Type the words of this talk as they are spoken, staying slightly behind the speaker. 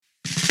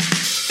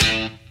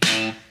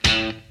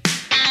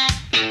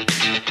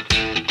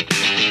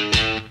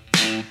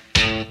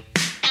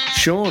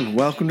Sean,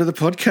 welcome to the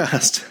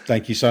podcast.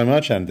 Thank you so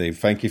much, Andy.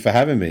 Thank you for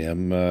having me.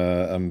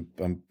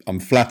 I'm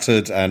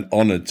flattered and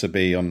honoured to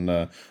be on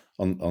the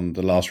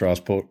Last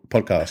Rasp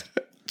podcast.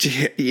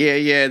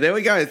 Yeah. There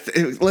we go.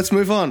 Let's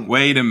move on.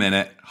 Wait a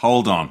minute.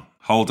 Hold on.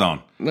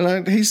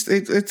 No.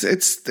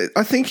 It's.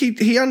 I think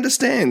he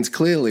understands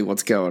clearly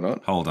what's going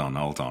on. Hold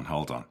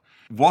on.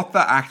 What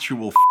the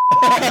actual?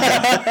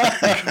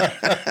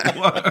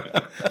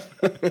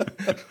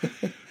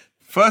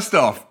 First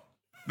off,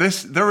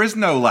 there is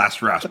no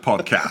Last Rasp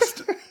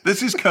podcast.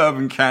 This is Curb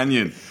and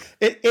Canyon.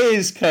 It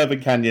is Curb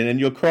and Canyon, and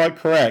you're quite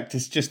correct.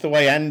 It's just the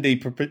way Andy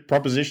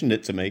propositioned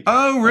it to me.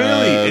 Oh,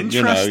 really?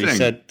 Interesting. He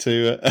said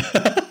to.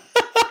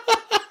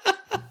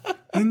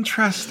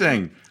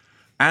 Interesting,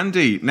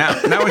 Andy. Now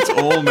it's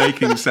all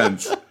making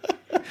sense.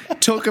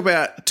 Talk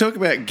about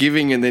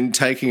giving and then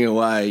taking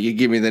away. You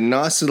give me the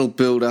nice little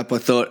build up. I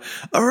thought,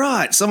 all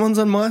right, someone's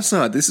on my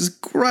side. This is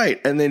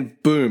great, and then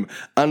boom,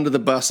 under the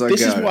bus I go.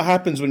 This is what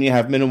happens when you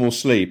have minimal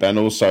sleep, and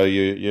also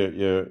yeah,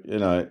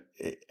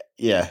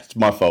 it's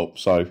my fault.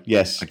 So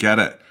yes, I get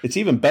it. It's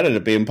even better to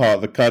be in part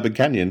of the Curb and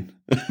Canyon.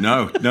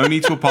 No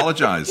need to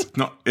apologize.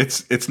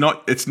 It's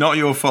not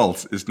your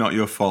fault. It's not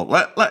your fault.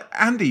 Let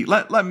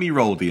me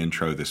roll the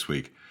intro this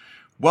week.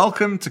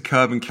 Welcome to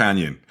Curb and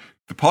Canyon,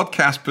 the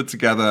podcast put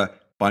together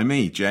by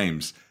me,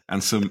 James,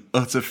 and some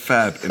utter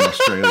feb in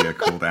Australia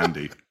called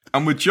Andy.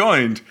 And we're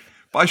joined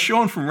by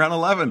Sean from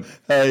Renneleven.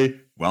 Hey.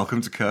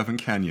 Welcome to Curb and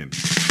Canyon.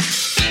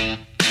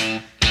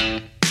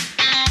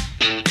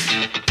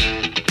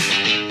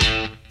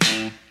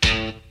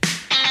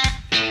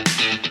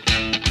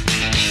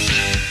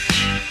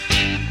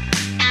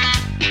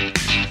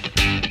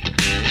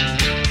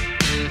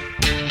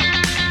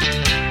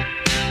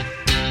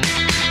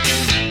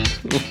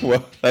 Well,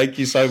 thank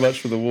you so much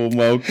for the warm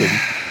welcome.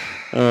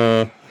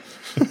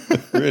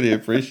 Really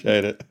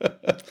appreciate it.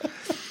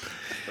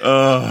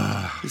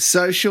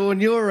 So,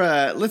 Sean, you're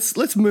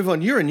let's move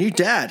on. You're a new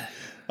dad.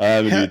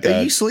 I'm a new dad.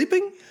 Are you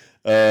sleeping?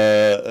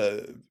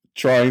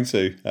 Trying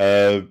to.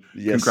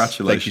 Yes.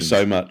 Congratulations. Thank you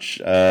so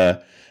much.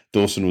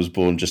 Dawson was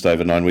born just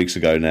over 9 weeks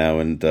ago now,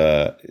 and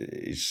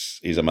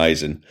he's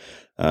amazing.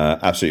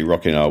 Absolutely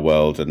rocking our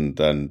world, and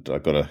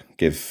I've got to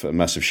give a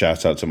massive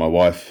shout out to my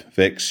wife,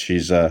 Vix.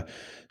 She's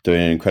doing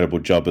an incredible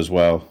job as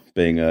well,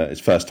 being his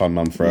first time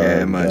mum for her.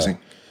 Yeah, amazing.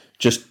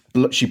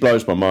 She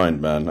blows my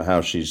mind, man. How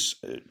it's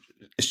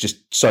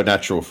just so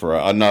natural for her.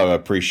 I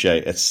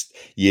appreciate it's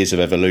years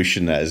of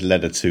evolution that has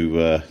led her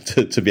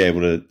to be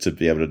able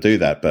to do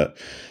that. But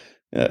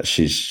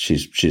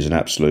she's an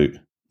absolute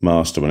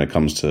master when it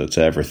comes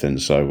to everything.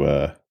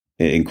 So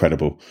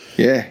incredible.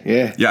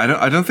 Yeah.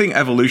 I don't think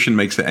evolution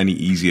makes it any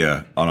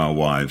easier on our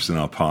wives and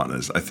our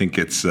partners. I think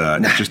it's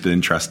just an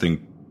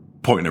interesting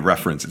point of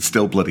reference. It's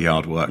still bloody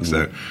hard work.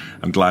 So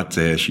I'm glad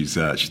to hear she's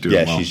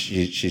doing well.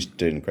 She's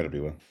doing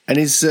incredibly well. And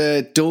is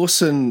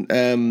Dawson?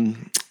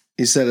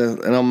 Is that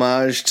an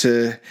homage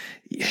to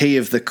He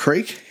of the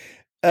Creek?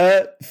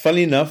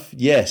 Funny enough,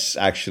 yes.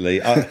 Actually,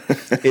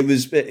 it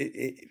was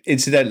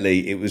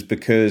incidentally. It was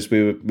because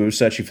we were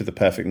searching for the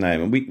perfect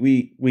name, and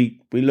we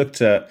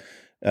looked at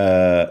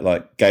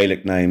like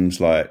Gaelic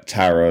names like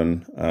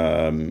Taran,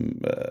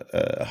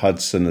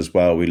 Hudson as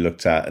well. We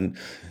looked at, and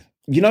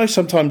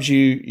sometimes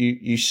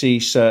you see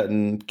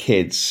certain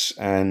kids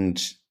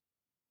and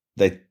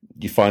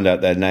you find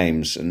out their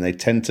names, and they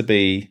tend to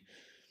be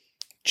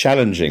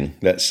challenging.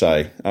 Let's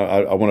say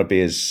I want to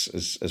be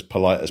as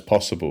polite as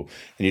possible,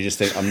 and you just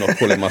think, I'm not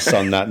calling my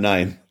son that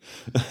name.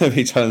 If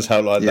he turns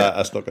out like that,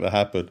 that's not going to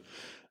happen.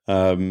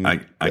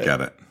 I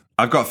get it.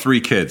 I've got 3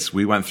 kids.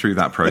 We went through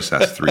that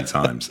process 3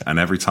 times, and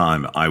every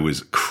time I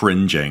was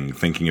cringing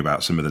thinking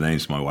about some of the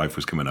names my wife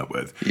was coming up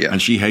with,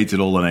 and she hated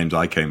all the names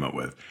I came up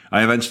with.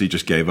 I eventually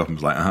just gave up and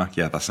was like,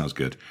 yeah, that sounds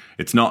good.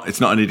 It's not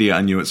an idiot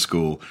I knew at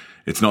school.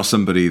 It's not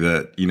somebody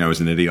that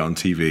is an idiot on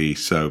TV.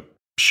 So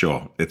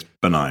sure, it's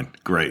benign.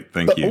 Great,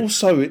 thank you. But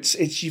also,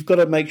 it's you've got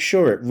to make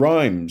sure it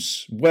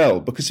rhymes well,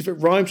 because if it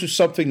rhymes with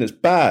something that's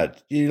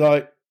bad, you're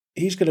like,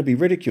 he's going to be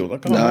ridiculed.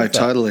 No,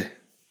 totally.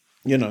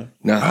 No.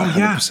 Oh,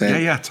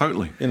 100%. Yeah,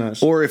 totally.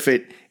 Or if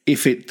it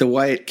the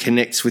way it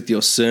connects with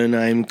your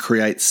surname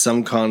creates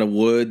some kind of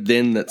word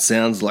then that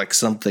sounds like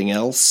something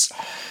else,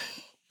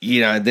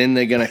 then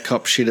they're going to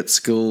cop shit at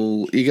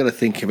school. You got to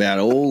think about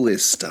all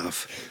this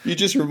stuff. You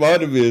just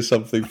reminded me of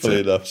something funny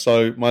enough.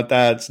 So my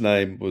dad's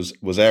name was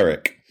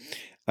Eric,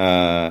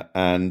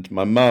 and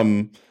my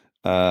mum.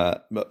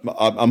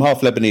 I'm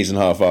half Lebanese and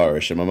half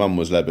Irish, and my mum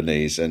was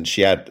Lebanese, and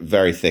she had a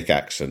very thick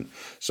accent.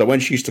 So when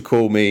she used to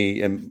call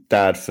me and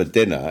Dad for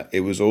dinner, it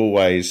was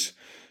always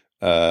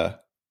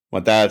my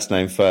dad's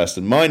name first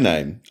and my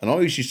name, and I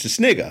always used to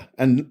snigger.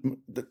 And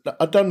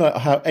I don't know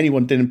how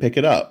anyone didn't pick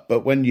it up,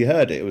 but when you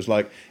heard it, it was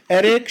like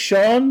Eric,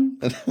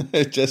 Sean,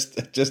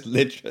 just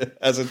literally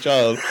as a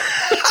child.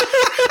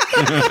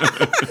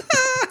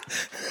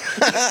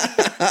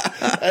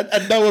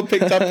 and no one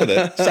picked up on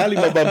it. Sadly,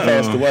 my mum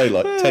passed away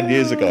like 10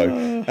 years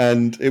ago,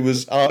 and it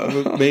was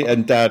me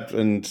and Dad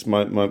and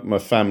my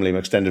family, my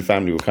extended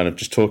family, were kind of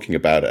just talking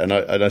about it, and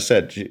I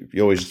said,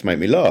 you always just make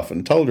me laugh,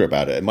 and told her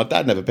about it, and my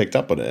dad never picked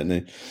up on it,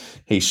 and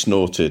he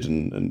snorted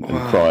and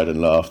cried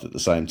and laughed at the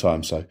same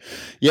time. So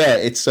yeah,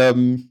 it's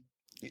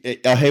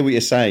I hear what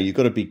you're saying. You've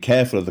got to be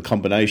careful of the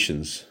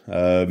combinations.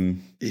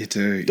 You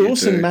do.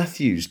 Dawson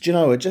Matthews, do you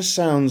know, it just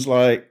sounds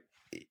like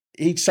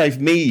he'd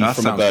save me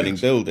from a burning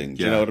building.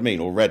 Do you know what I mean?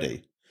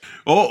 Already.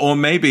 Or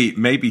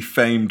maybe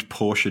famed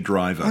Porsche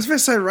driver. I was going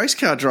to say race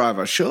car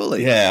driver,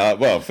 surely. Yeah,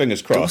 well,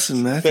 fingers crossed.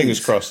 Dawson Matthews.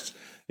 Fingers crossed.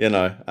 You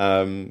know,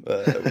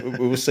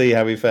 we'll see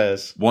how he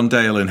fares. One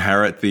day he'll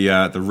inherit the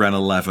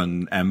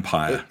Renneleven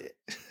empire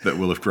that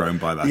will have grown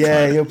by that time.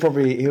 Yeah, he'll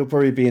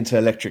probably be into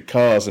electric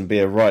cars and be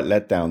a right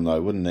letdown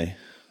though, wouldn't he?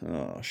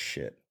 Oh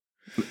shit.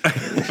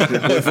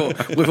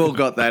 we've all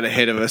got that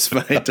ahead of us,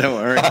 mate. Don't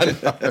worry.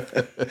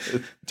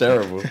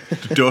 Terrible.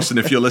 Dawson,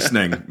 if you're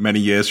listening many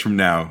years from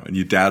now and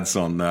your dad's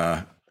on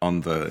the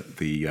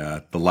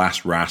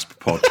Last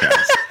Rasp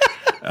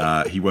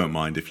podcast, he won't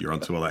mind if you're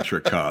onto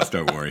electric cars.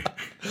 Don't worry.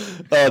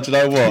 Oh, do you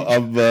know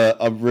what?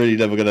 I'm really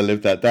never going to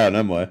live that down,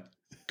 am I?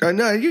 Oh,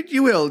 no,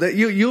 you will.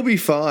 You'll be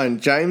fine.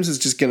 James is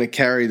just going to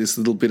carry this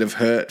little bit of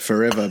hurt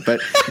forever,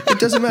 but it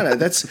doesn't matter.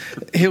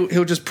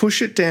 He'll just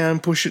push it down,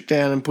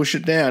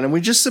 and we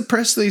just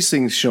suppress these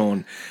things,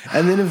 Sean,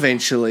 and then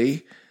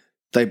eventually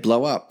they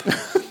blow up,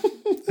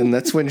 and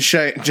that's when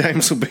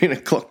James will be in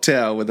a clock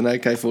tower with an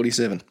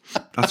AK-47.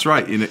 That's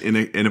right.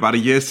 In about a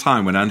year's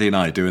time, when Andy and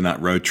I are doing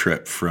that road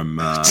trip from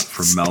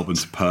Melbourne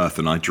to Perth,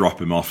 and I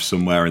drop him off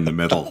somewhere in the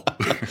middle,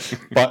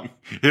 but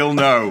he'll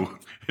know.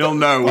 He'll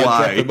know why.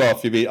 I drop him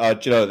off. You mean, do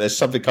you know, there's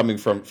something coming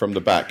from the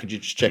back. Could you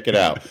just check it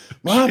out?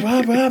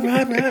 Exactly.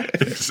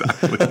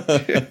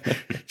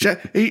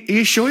 Are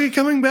you sure you're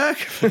coming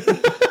back?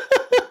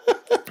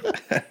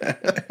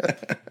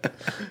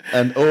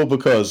 And all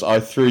because I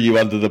threw you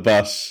under the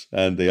bus,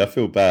 Andy. I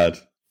feel bad.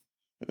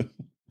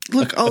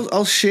 Look,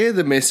 I'll share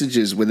the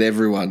messages with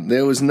everyone.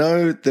 There was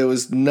no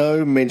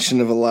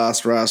mention of a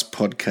Last Rasp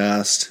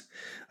podcast.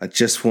 I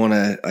just want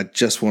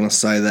to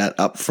say that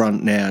up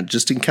front now,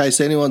 just in case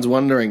anyone's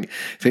wondering.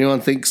 If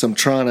anyone thinks I'm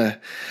trying to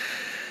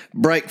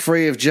break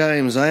free of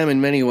James, I am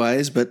in many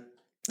ways, but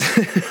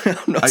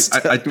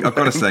I've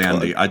got to say,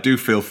 Andy, I do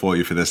feel for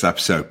you for this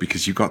episode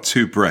because you've got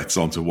two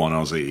Brits onto one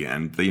Aussie,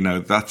 and you know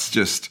that's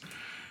just.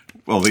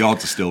 Well, the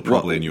odds are still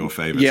probably in your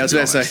favour. Yeah, I was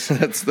going to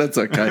say, that's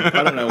okay.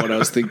 I don't know what I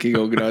was thinking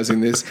organising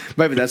this.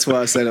 Maybe that's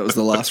why I said it was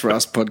the Last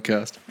Rasp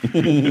podcast.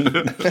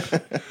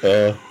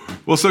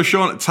 Well, so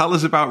Sean, tell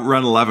us about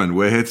Renneleven.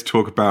 We're here to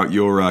talk about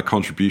your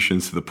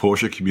contributions to the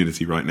Porsche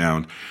community right now.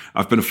 And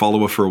I've been a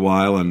follower for a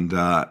while, and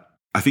I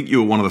think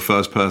you were one of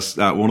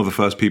the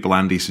first people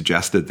Andy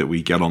suggested that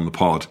we get on the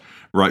pod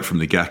right from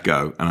the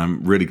get-go. And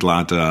I'm really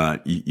glad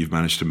you've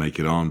managed to make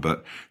it on.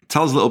 But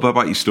tell us a little bit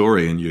about your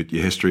story and your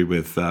history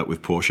with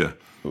Porsche.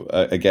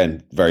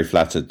 Again, very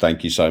flattered.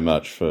 Thank you so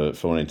much for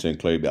wanting to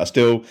include me. I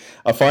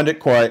find it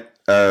quite.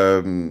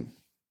 I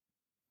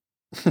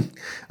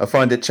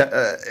find it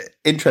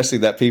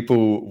interesting that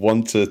people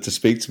want to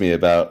speak to me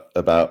about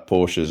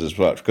Porsches as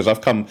well, because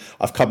I've come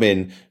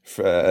in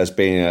as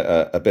being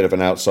a bit of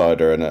an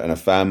outsider and a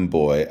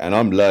fanboy, and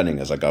I'm learning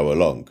as I go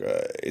along.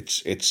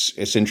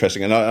 It's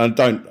interesting, and I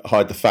don't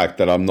hide the fact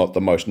that I'm not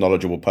the most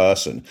knowledgeable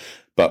person,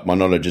 but my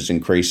knowledge is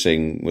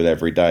increasing with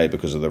every day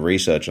because of the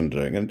research I'm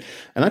doing, and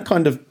I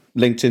kind of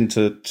linked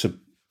into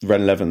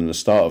Renneleven at the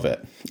start of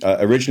it.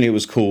 Originally, it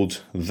was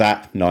called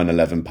That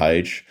 911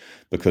 Page,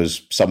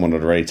 because someone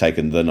had already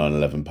taken the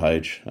 911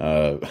 page,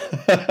 and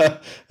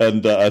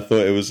I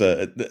thought it was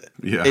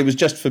it was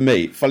just for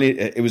me. Funny,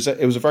 it was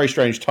a very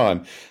strange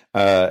time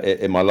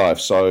in my life.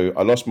 So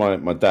I lost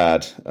my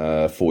dad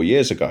 4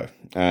 years ago,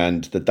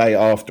 and the day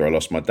after I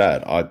lost my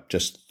dad, I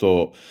just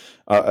thought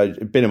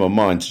it'd been in my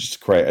mind to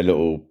just create a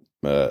little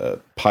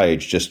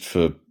page just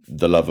for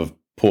the love of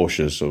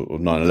Porsches or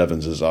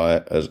 911s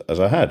as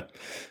I had,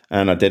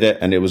 and I did it,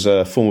 and it was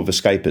a form of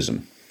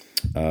escapism,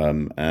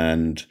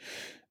 and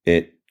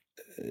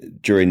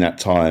during that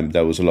time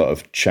there was a lot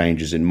of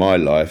changes in my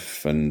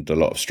life and a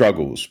lot of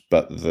struggles,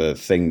 but the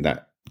thing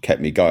that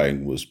kept me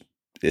going was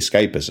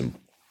escapism.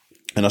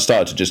 And I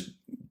started to just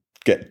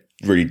get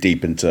really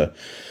deep into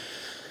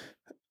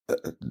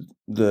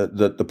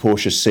the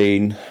Porsche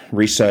scene,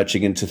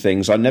 researching into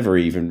things. I never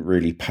even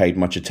really paid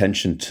much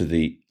attention to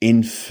the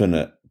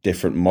infinite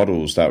different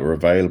models that were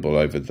available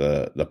over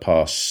the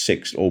past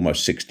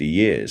almost 60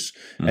 years.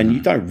 Mm-hmm. And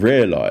you don't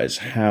realize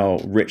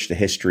how rich the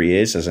history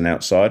is as an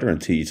outsider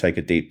until you take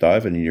a deep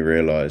dive and you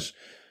realize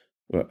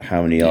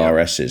how many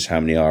RSs,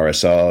 how many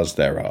RSRs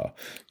there are,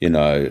 you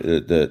know,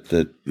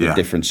 the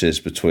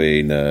differences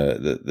between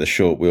the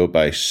short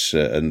wheelbase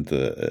and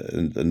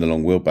the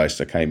long wheelbase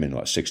that came in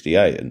like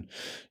 68, and,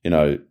 you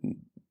know,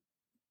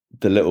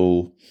 the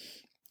little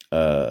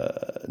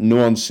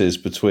nuances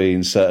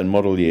between certain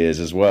model years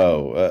as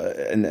well,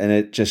 and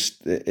it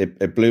just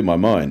it blew my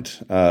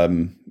mind.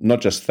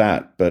 Not just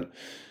that, but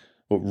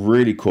what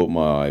really caught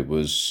my eye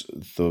was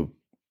the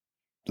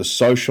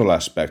social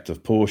aspect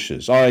of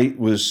Porsches.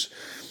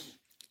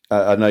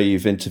 I know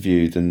you've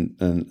interviewed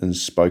and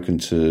spoken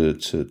to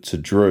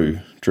Drew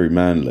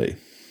Manley,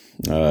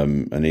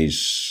 and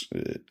he's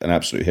an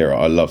absolute hero.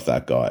 I love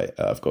that guy.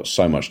 I've got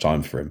so much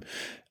time for him,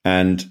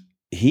 and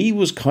he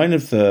was kind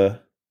of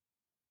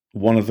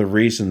one of the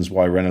reasons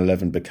why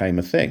Renneleven became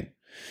a thing.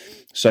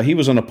 So he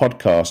was on a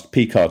podcast,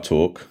 P-Car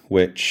Talk,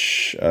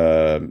 which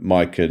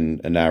Mike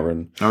and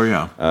Aaron,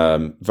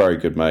 very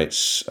good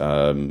mates,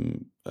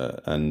 and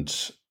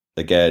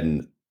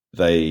again,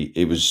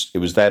 it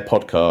was their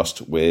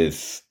podcast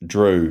with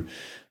Drew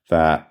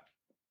that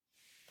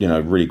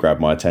really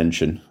grabbed my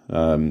attention.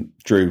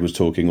 Drew was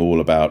talking all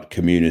about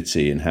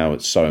community and how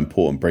it's so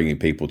important bringing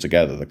people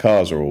together. The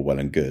cars are all well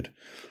and good,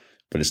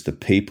 but it's the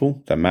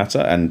people that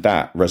matter, and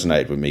that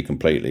resonated with me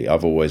completely.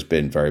 I've always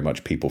been very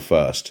much people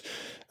first,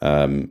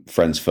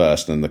 friends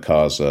first, and the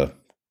cars are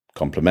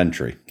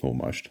complementary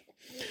almost.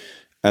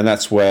 And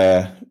that's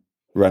where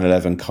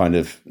Renneleven kind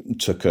of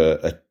took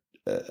a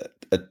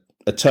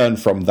turn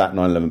from that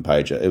 911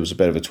 page. It was a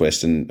bit of a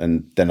twist,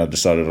 and then I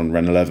decided on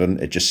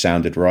Renneleven. It just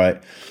sounded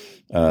right.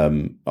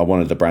 I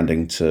wanted the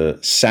branding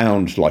to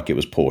sound like it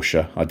was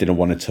Porsche. I didn't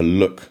want it to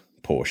look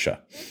Porsche.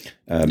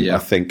 I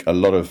think a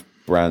lot of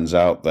brands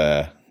out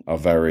there are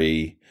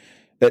very...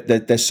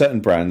 There's certain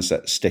brands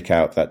that stick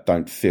out that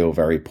don't feel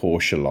very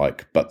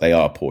Porsche-like, but they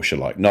are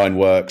Porsche-like. Nine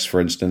Works, for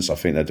instance, I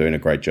think they're doing a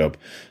great job.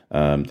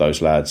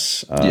 Those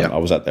lads. I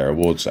was at their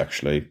awards,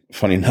 actually.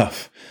 Funny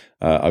enough,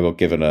 I got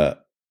given a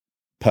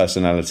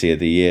Personality of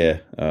the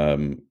Year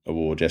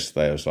award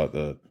yesterday. I was like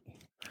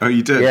Oh,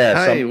 you did?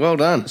 Yeah. Hey, well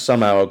done.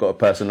 Somehow I got a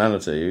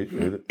personality.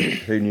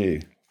 Who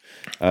knew?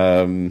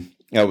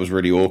 That was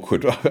really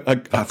awkward. I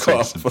got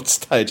up on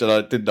stage and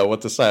I didn't know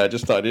what to say. I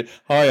just started,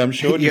 "Hi, I'm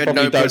Sean. You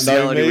probably don't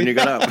know me." When you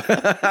got up.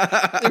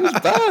 It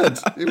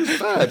was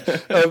bad.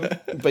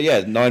 But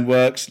yeah, Nine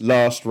Works,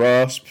 Last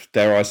Rasp,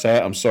 dare I say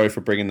it. I'm sorry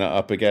for bringing that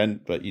up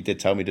again, but you did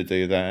tell me to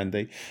do that,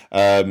 Andy.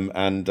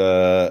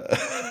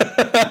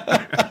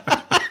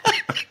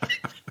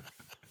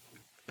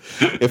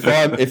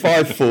 If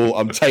I fall,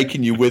 I'm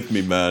taking you with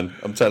me, man.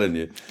 I'm telling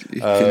you.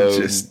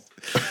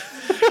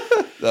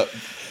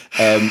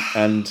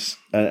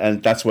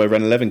 And that's where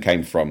Renneleven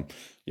came from.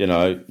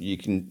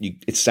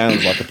 It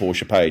sounds like a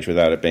Porsche page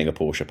without it being a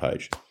Porsche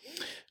page.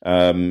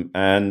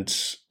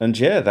 And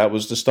yeah, that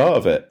was the start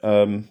of it.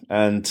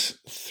 And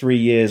 3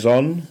 years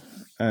on,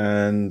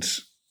 and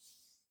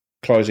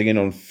closing in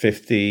on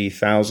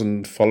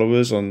 50,000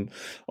 followers on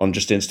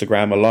just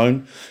Instagram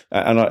alone.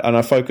 And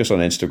I focus on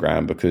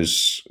Instagram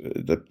because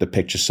the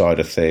picture side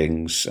of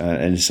things,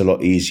 and it's a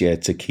lot easier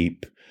to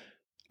keep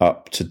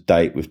up to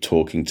date with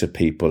talking to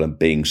people and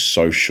being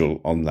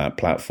social on that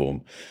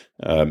platform.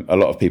 A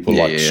lot of people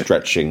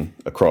stretching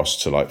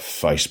across to like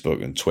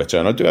Facebook and Twitter.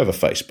 And I do have a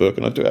Facebook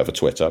and I do have a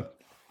Twitter.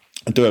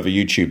 I do have a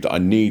YouTube that I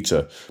need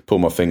to pull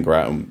my finger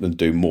out and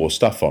do more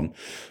stuff on.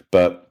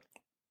 But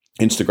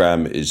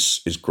Instagram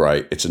is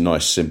great. It's a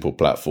nice, simple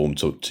platform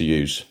to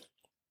use.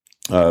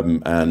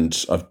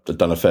 And I've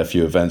done a fair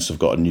few events. I've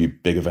got a new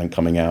big event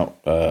coming out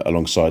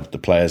alongside the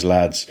Players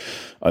Lads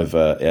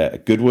over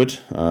at Goodwood,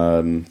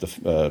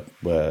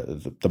 where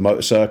the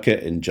motor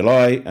circuit in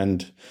July.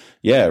 And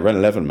yeah,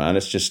 Renneleven, man,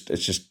 it's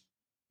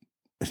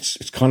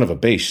kind of a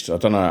beast. I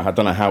don't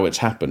know how it's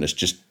happened. It's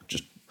just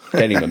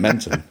gaining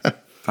momentum.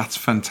 That's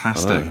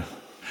fantastic.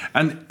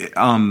 And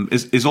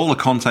is all the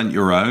content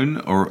your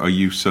own, or are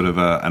you sort of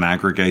an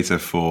aggregator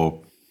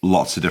for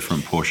lots of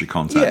different Porsche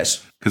content?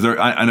 Yes. Because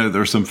I know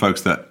there are some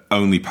folks that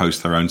only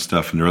post their own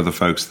stuff, and there are other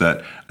folks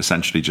that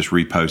essentially just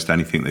repost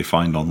anything they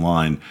find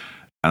online.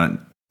 And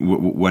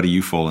where do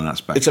you fall in that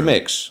spectrum? It's a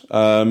mix.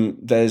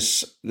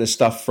 There's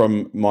stuff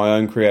from my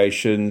own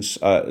creations.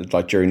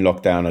 Like during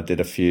lockdown, I did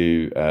a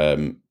few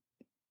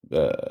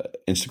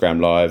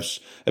Instagram lives,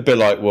 a bit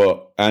like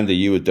what Andy,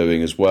 you were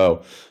doing as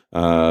well.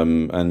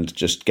 And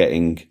just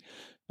getting,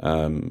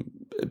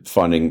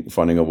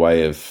 finding a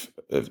way of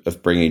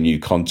bringing new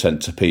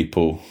content to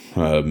people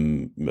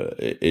in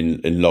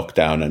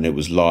lockdown, and it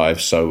was live,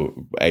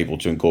 so able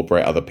to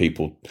incorporate other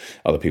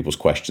people's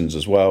questions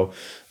as well.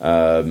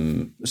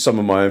 Some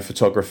of my own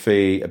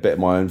photography, a bit of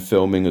my own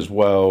filming as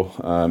well,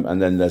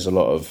 and then there's a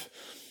lot of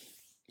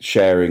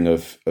sharing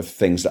of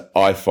things that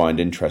I find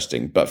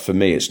interesting. But for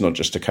me, it's not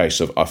just a case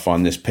of I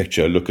find this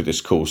picture, look at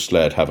this cool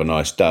sled, have a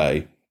nice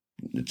day.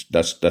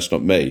 That's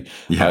not me.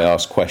 Yeah. I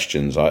ask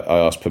questions. I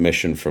ask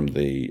permission from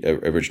the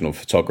original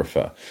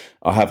photographer.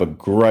 I have a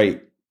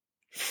great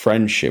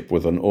friendship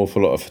with an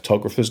awful lot of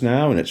photographers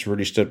now, and it's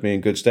really stood me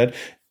in good stead.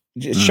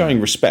 It's showing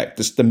respect.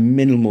 That's the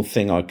minimal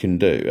thing I can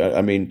do.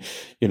 I mean,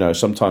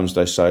 sometimes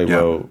they say,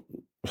 well,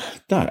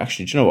 no,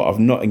 actually, do you know what? I've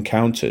not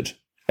encountered,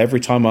 every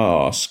time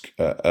I ask,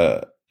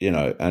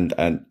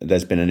 and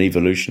there's been an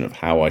evolution of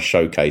how I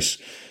showcase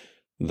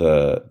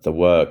the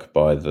work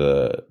by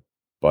the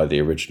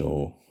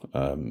original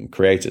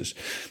creators.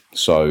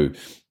 So,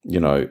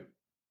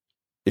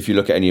 if you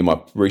look at any of my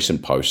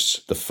recent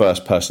posts, the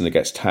first person that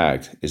gets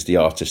tagged is the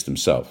artist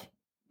himself.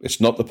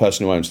 It's not the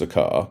person who owns the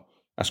car,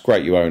 That's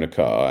great you own a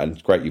car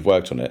and great you've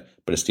worked on it,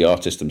 but it's the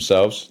artist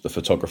themselves, the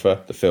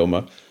photographer, the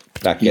filmer,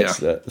 that gets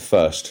the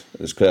first.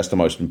 That's the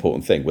most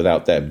important thing.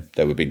 Without them,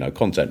 there would be no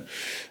content.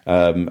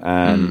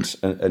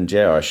 And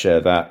yeah, I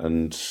share that,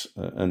 and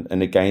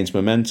it gains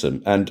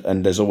momentum.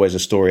 And there's always a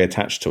story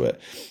attached to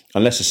it,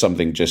 unless it's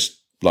something just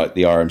like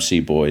the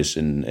RMC boys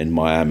in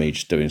Miami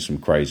just doing some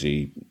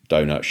crazy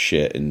donut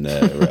shit in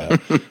their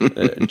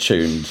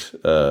tuned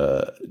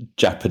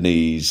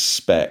Japanese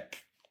spec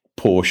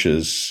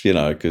Porsches,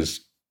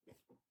 because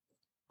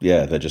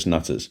they're just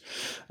nutters,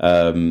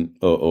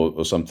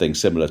 or something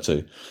similar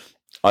to.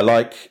 I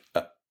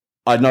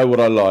know what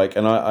I like,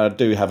 and I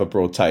do have a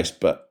broad taste,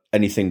 but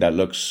anything that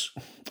looks.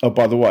 Oh,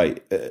 by the way,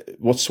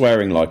 what's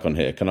swearing like on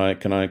here? Can I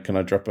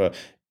drop a?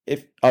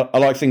 If I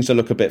like things that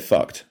look a bit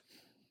fucked.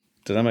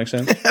 Does that make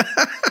sense?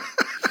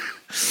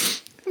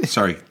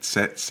 Sorry,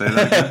 say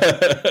that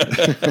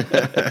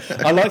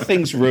again. I like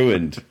things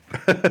ruined.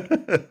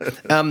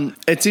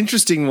 It's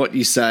interesting what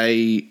you say.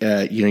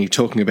 You're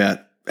talking about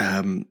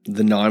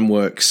the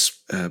Nineworks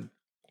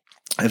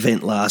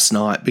event last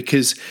night,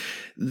 because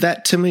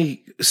that to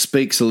me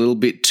speaks a little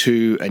bit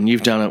to, and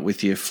you've done it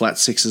with your flat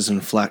sixes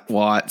and flat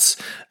whites,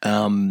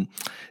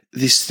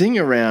 this thing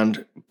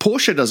around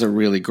Porsche does a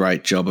really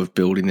great job of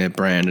building their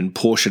brand, and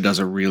Porsche does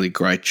a really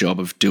great job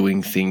of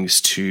doing things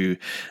to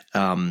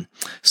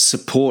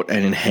support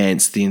and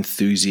enhance the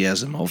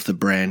enthusiasm of the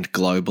brand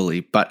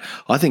globally. But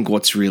I think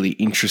what's really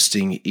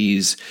interesting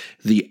is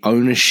the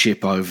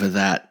ownership over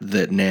that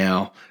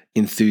now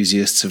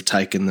enthusiasts have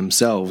taken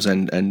themselves.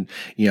 And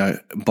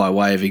by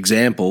way of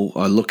example,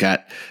 I look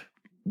at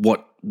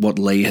what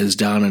Lee has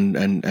done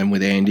and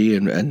with Andy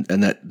and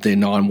that their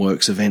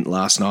Nineworks event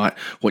last night,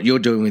 what you're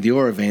doing with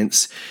your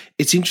events.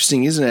 It's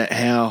interesting, isn't it,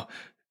 how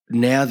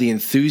now the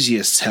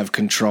enthusiasts have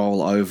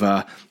control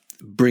over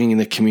bringing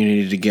the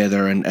community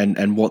together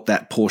and what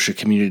that Porsche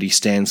community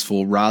stands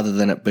for, rather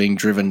than it being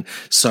driven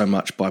so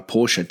much by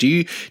Porsche.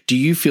 Do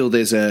you feel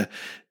there's a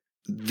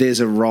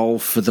role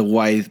for the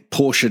way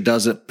Porsche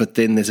does it, but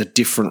then there's a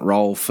different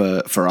role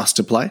for us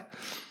to play?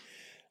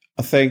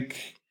 I think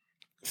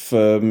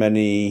for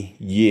many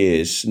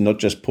years, not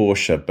just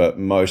Porsche, but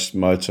most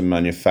motor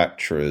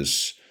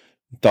manufacturers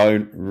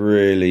don't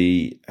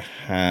really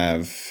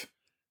have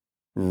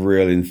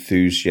real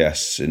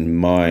enthusiasts in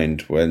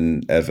mind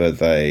whenever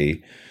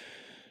they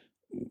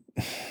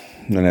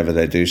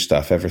do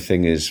stuff.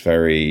 Everything is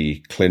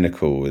very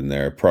clinical in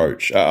their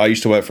approach. I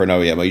used to work for an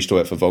OEM. I used to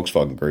work for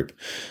Volkswagen Group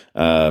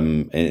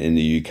in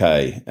the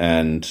UK.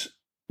 And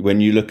when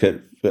you look at,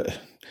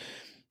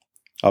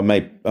 I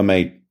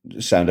may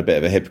sound a bit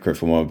of a hypocrite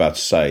from what I'm about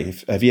to say.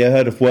 Have you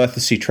heard of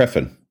Wörthersee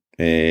Treffen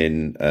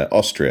in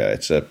Austria?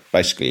 It's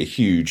basically a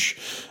huge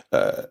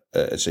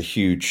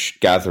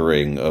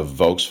gathering of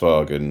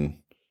Volkswagen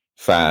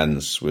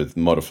fans with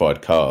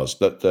modified cars.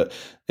 That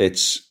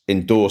it's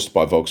endorsed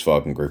by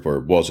Volkswagen Group, or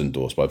it was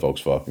endorsed by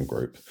Volkswagen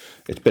Group.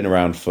 It's been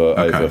around for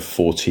over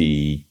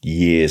 40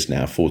 years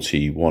now,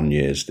 41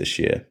 years this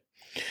year.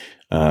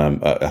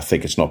 I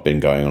think it's not been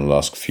going on the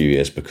last few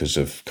years because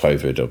of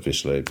COVID,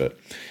 obviously, but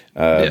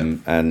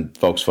and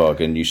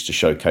Volkswagen used to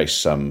showcase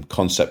some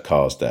concept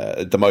cars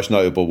there. The most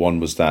notable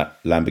one was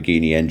that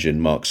Lamborghini engine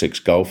Mark 6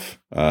 Golf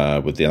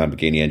with the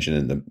Lamborghini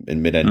engine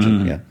in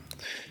mid-engine.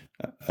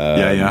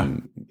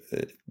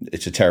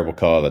 It's a terrible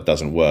car that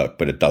doesn't work,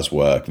 but it does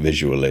work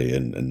visually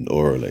and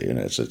orally, and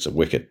it's a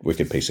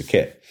wicked piece of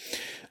kit.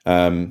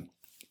 And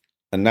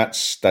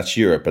that's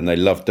Europe, and they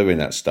love doing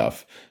that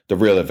stuff. The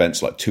real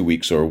events like 2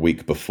 weeks or a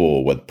week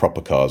before, where the proper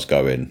cars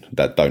go in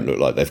that don't look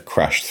like they've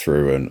crashed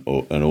through an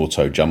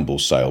auto jumble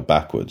sale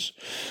backwards,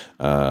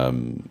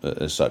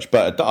 as such.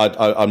 But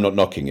I'm not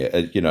knocking it.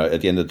 At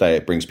the end of the day,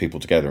 it brings people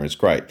together and it's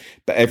great.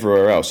 But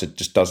everywhere else, it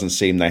just doesn't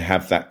seem they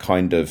have that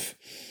kind of.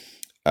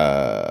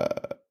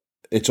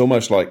 It's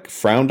almost like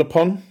frowned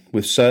upon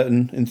with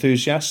certain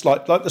enthusiasts,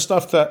 like the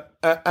stuff that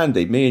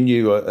Andy, me and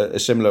you are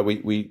similar.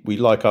 We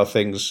like our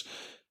things.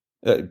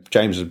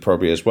 James is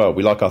probably as well.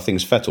 We like our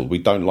things fettled. We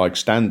don't like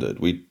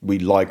standard. We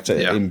like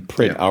to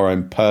imprint our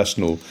own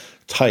personal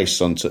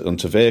tastes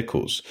onto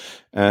vehicles.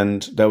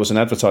 And there was an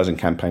advertising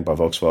campaign by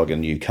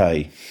Volkswagen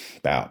UK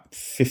about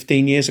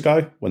 15 years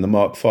ago when the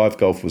Mark V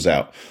Golf was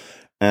out,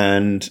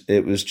 and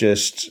it was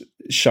just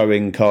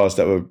showing cars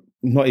that were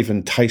not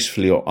even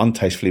tastefully or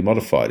untastefully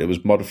modified. It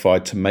was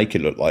modified to make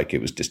it look like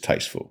it was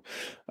distasteful,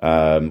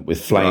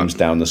 with flames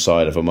down the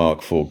side of a Mark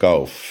IV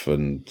Golf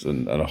and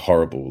a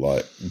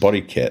horrible body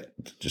kit.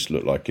 It just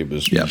looked like it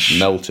was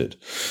melted.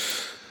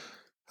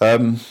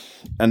 And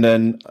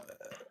then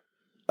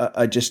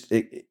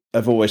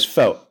I've always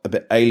felt a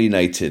bit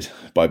alienated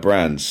by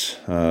brands,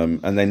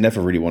 and they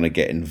never really want to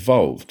get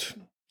involved.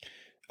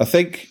 I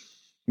think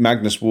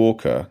Magnus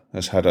Walker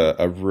has had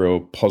a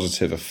real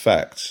positive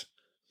effect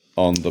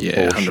on the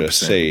Porsche 100%.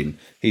 Scene.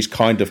 He's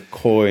kind of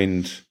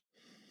coined,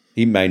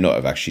 he may not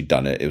have actually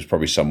done it, it was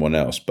probably someone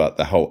else, but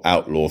the whole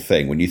outlaw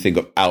thing, when you think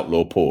of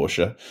outlaw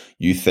Porsche,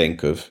 you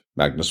think of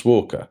Magnus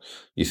Walker.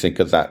 You think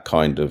of that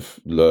kind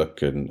of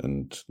look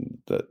and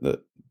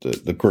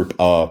the Group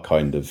R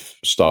kind of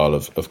style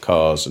of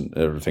cars, and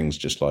everything's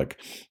just like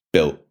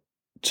built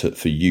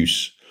for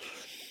use.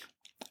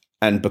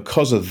 And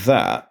because of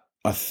that,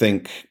 I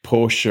think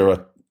Porsche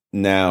are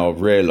now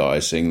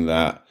realizing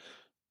that,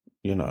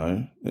 you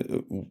know,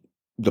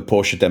 the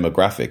Porsche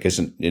demographic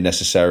isn't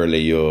necessarily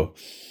your,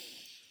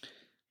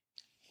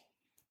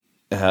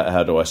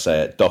 how do I say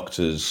it,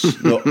 doctors,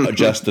 not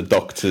just the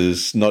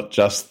doctors, not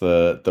just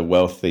the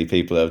wealthy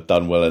people that have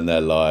done well in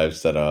their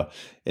lives, that are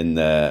in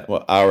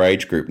our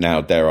age group now,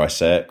 dare I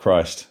say it.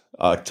 Christ,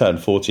 I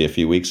turned 40 a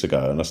few weeks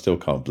ago and I still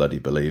can't bloody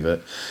believe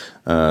it.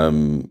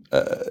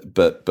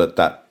 But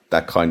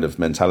that kind of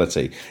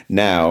mentality.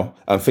 Now,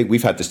 I think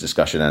we've had this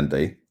discussion,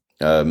 Andy.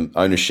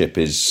 Ownership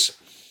is,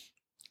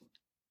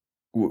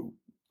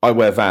 I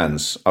wear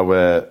Vans. I'm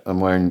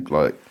wearing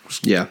like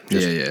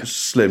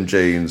slim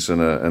jeans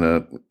and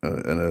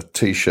a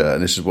t-shirt,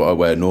 and this is what I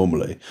wear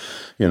normally.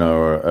 You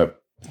know,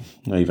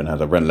 I even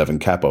had a Renneleven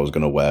cap I was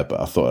going to wear,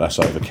 but I thought that's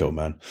overkill,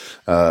 man.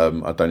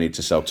 I don't need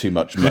to sell too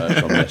much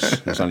merch on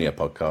this. It's only a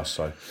podcast,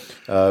 so.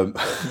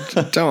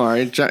 Don't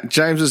worry,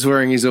 James is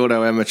wearing his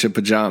auto amateur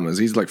pajamas.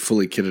 He's like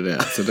fully kitted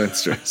out, so don't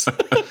stress.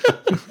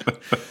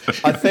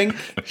 I think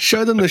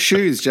show them the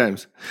shoes,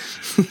 James.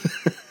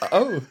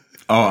 Oh,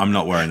 I'm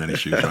not wearing any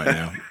shoes right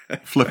now.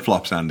 Flip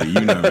flops, Andy.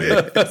 You know me.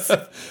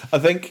 I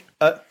think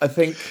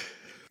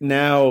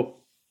now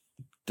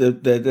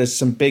there's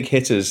some big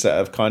hitters that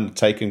have kind of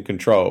taken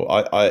control.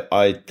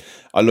 I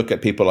look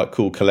at people like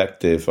Cool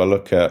Collective. I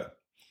look at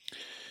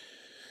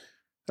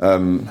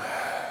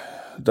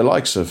the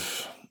likes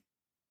of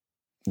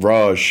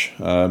Raj,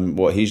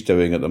 what he's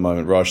doing at the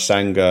moment. Raj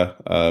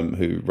Sangha,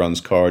 who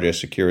runs Cardio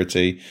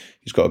Security.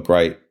 He's got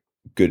a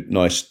good,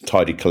 nice,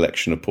 tidy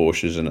collection of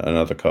Porsches and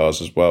other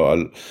cars as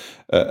well.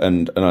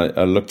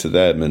 I look to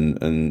them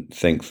and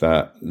think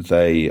that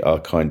they are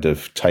kind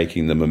of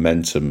taking the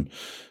momentum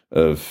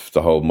of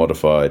the whole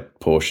modified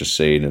Porsche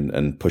scene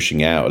and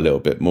pushing out a little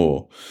bit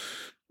more.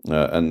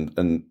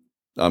 And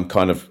I'm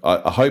kind of,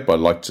 I hope, I'd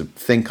like to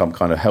think I'm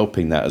kind of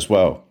helping that as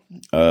well.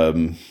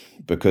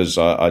 Because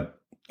I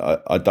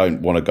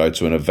don't want to go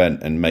to an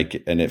event and make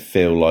it, and it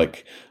feel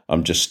like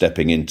I'm just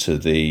stepping into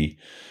the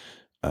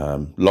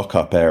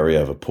lockup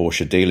area of a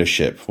Porsche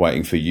dealership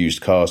waiting for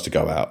used cars to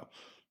go out.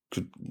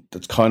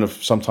 That's kind of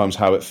sometimes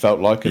how it felt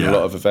like in a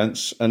lot of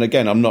events. And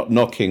again, I'm not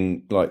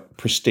knocking like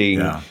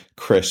pristine,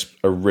 crisp,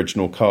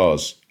 original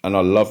cars. And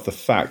I love the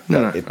fact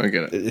that I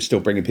get it. It's still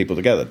bringing people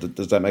together.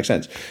 Does that make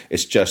sense?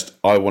 It's just,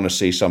 I want to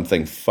see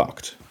something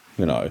fucked.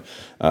 You know,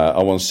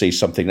 I want to see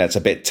something that's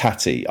a bit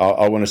tatty.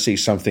 I want to see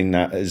something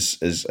that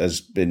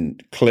has been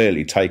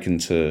clearly taken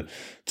to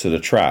the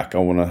track. I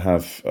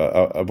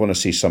want to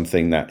see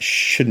something that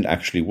shouldn't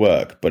actually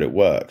work, but it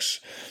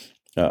works.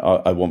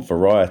 I want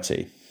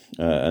variety,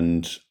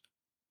 and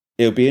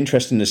it'll be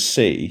interesting to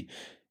see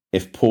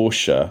if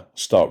Porsche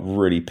start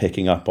really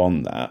picking up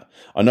on that.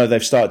 I know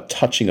they've started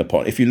touching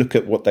upon. If you look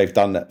at what they've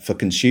done for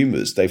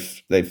consumers,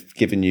 they've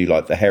given you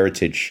like the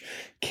heritage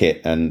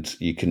kit, and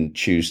you can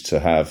choose to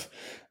have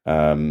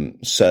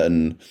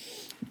certain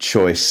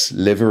choice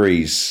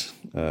liveries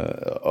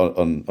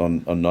on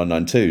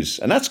 992s,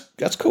 and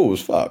that's cool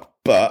as fuck.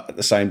 But at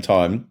the same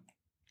time,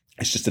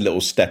 it's just a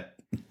little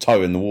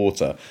toe in the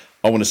water.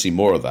 I want to see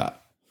more of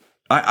that.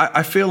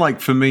 I feel like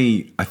for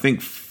me, I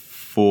think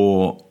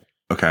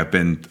I've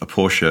been a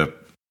Porsche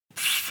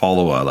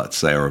follower, let's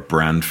say, or a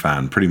brand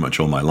fan pretty much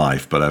all my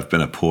life, but I've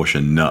been a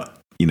Porsche nut,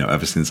 you know,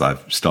 ever since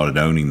I've started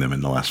owning them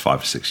in the last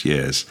 5 or 6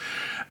 years.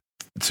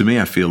 To me,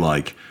 I feel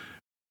like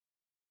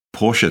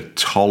Porsche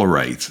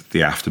tolerate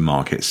the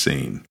aftermarket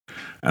scene,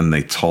 and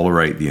they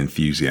tolerate the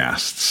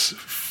enthusiasts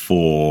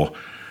for,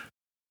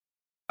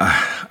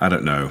 I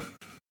don't know,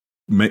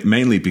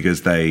 mainly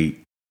because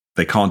they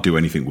can't do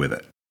anything with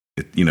it.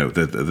 You know,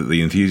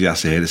 the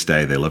enthusiasts are here to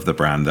stay. They love the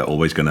brand. They're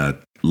always going to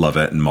love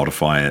it and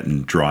modify it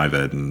and drive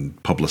it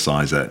and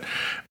publicize it.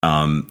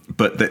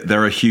 But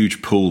they're a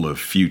huge pool of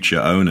future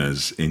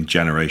owners in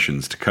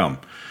generations to come.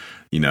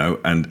 You know,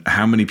 and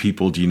how many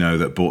people do you know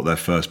that bought their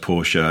first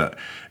Porsche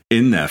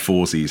in their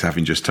 40s,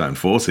 having just turned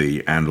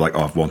 40, and like,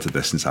 oh, I've wanted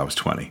this since I was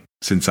 20,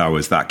 since I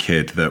was that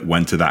kid that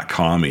went to that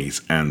car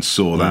meet and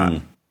saw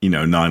that, you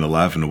know,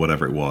 911 or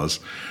whatever it was.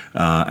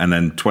 And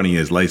then 20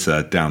 years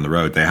later down the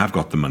road, they have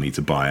got the money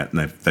to buy it, and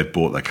they've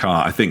bought their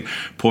car. I think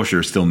Porsche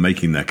is still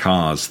making their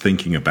cars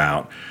thinking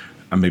about,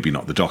 and maybe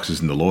not the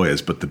doctors and the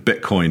lawyers, but the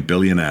Bitcoin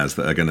billionaires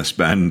that are going to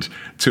spend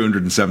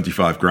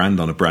 275 grand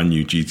on a brand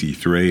new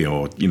GT3,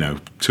 or, you know,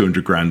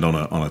 200 grand on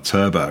a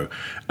turbo,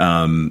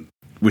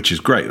 which is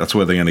great. That's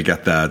where they're going to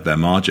get their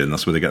margin.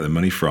 That's where they get their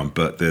money from.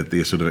 But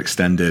the sort of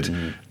extended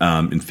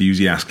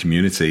enthusiast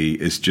community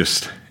is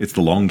just, it's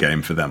the long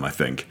game for them, I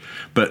think.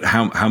 But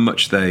how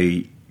much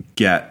they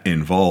get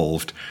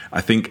involved,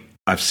 I think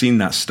I've seen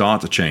that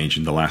start to change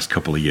in the last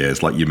couple of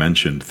years. Like you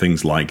mentioned,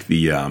 things like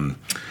the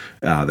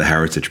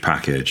heritage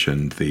package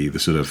and the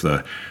sort of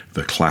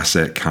the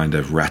classic kind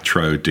of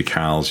retro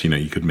decals, you know,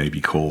 you could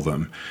maybe call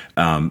them.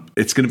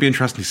 It's going to be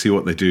interesting to see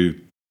what they do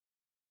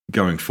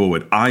going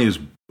forward. I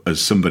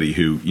as somebody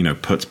who,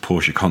 puts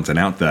Porsche content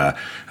out there,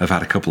 have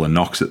had a couple of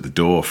knocks at the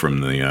door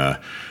from the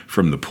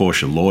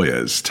Porsche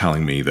lawyers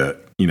telling me that,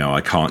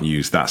 I can't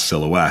use that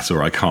silhouette,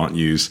 or I can't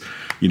use,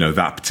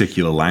 that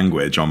particular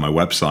language on my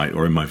website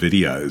or in my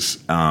videos.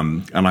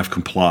 And I've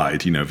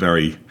complied,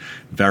 very,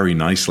 very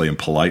nicely and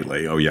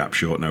politely. Oh, yeah,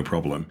 sure, no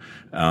problem.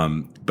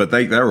 But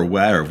they're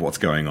aware of what's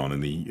going on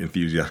in the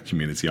enthusiast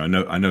community. I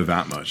know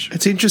that much.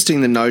 It's interesting,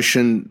 the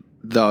notion,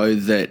 though,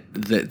 that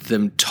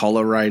them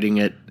tolerating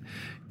it,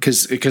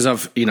 because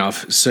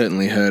I've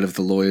certainly heard of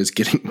the lawyers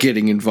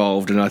getting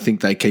involved, and I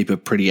think they keep a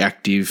pretty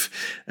active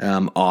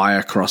eye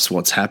across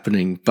what's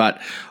happening. But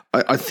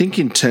I think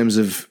in terms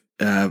of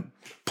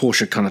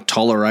Porsche kind of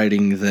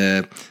tolerating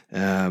the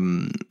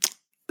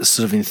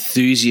sort of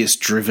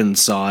enthusiast-driven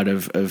side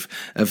of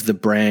the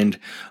brand,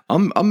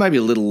 I'm maybe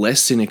a little less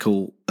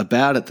cynical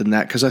about it than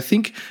that, because I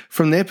think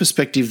from their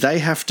perspective they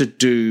have to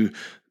do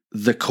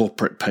the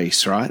corporate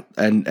piece, right?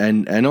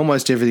 And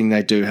almost everything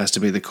they do has to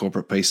be the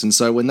corporate piece. And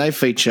so when they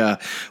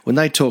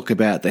talk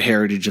about the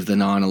heritage of the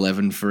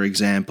 911, for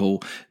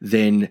example,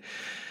 then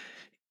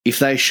if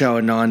they show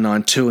a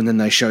 992 and then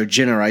they show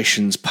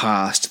generations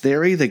past,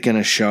 they're either going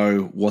to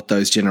show what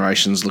those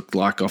generations looked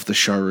like off the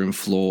showroom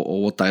floor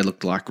or what they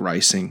looked like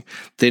racing.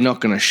 They're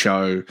not going to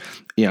show,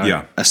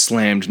 a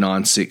slammed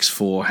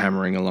 964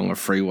 hammering along a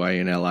freeway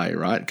in LA,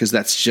 right? Because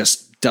that's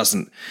just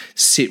doesn't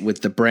sit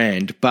with the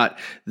brand. But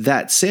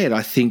that said,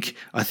 I think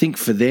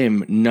for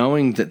them,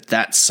 knowing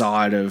that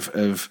side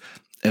of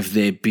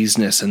their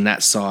business and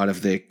that side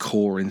of their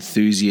core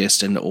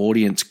enthusiast and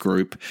audience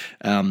group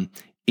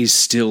is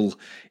still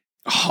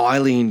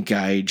highly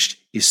engaged,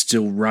 is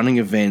still running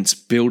events,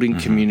 building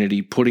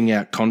community, putting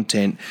out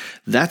content,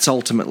 that's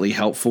ultimately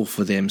helpful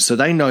for them. So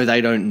they know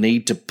they don't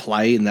need to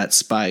play in that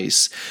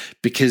space,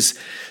 because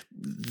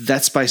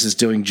that space is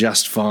doing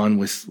just fine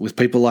with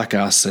people like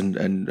us and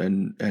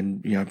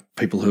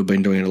people who have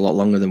been doing it a lot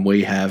longer than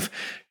we have,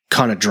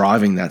 kind of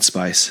driving that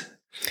space.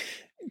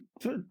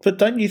 But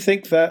don't you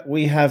think that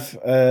we have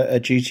a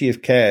duty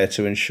of care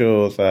to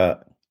ensure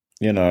that,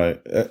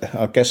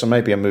 I guess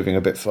maybe I'm moving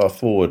a bit far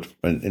forward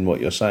in what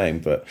you're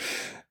saying, but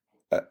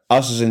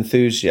us as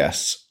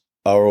enthusiasts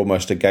are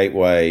almost a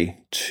gateway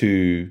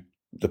to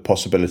the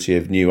possibility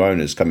of new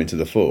owners coming to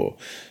the fore.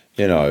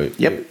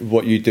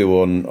 What you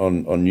do on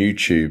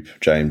YouTube,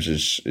 James,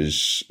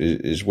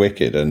 is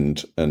wicked,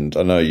 and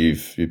I know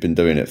you've been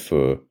doing it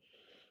for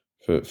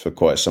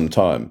quite some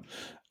time,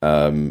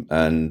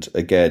 and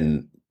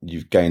again,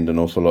 you've gained an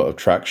awful lot of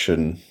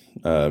traction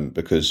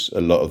because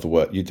a lot of the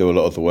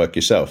work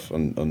yourself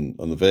on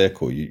the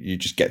vehicle. You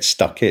just get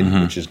stuck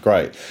in, which is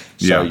great.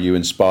 So you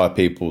inspire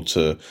people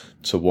to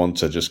want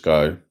to just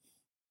go,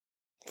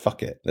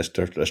 fuck it, let's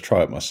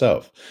try it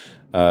myself.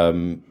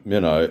 Andy,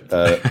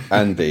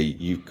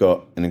 you've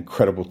got an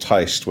incredible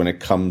taste when it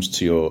comes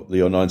to your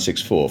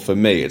 964. For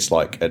me, it's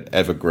like an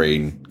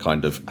evergreen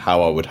kind of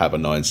how I would have a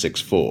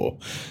 964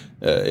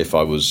 if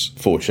I was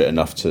fortunate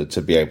enough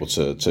to be able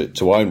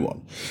to own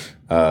one.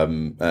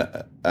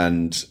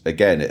 And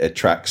again, it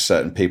attracts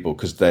certain people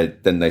because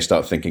then they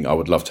start thinking, I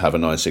would love to have a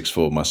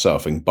 964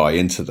 myself, and buy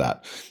into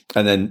that.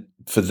 And then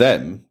for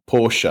them,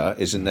 Porsche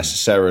isn't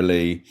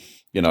necessarily,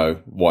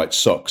 white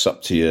socks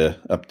up to your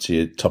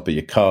top of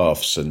your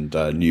calves, and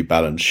New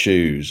Balance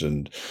shoes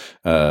and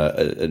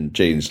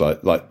jeans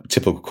like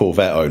typical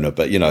Corvette owner,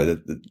 but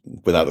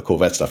without the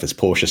Corvette stuff, it's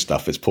Porsche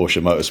stuff. It's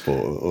Porsche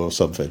Motorsport or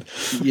something.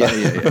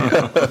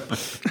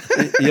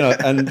 Yeah.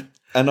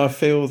 And I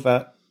feel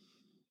that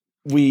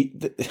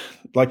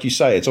like you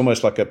say, it's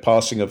almost like a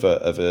passing of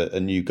a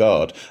new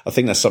guard. I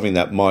think that's something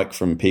that Mike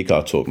from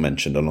PCAR Talk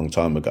mentioned a long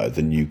time ago.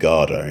 The new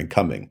guard are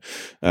incoming,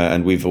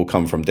 and we've all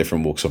come from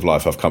different walks of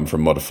life. I've come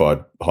from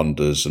modified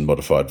Hondas and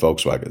modified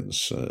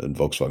Volkswagens and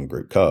Volkswagen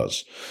Group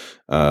cars.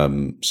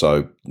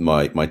 So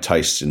my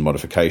tastes in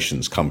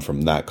modifications come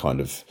from that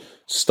kind of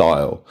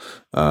style,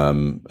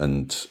 and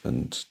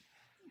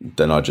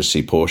then I just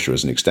see Porsche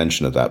as an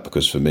extension of that,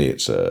 because for me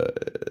it's a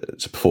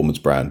performance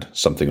brand,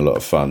 something a lot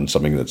of fun,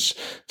 something it's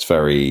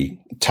very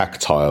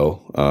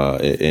tactile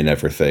in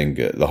everything.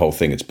 The whole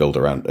thing it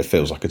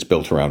feels like it's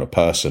built around a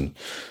person,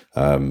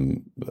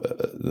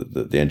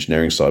 the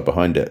engineering side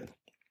behind it.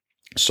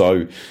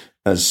 So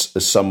as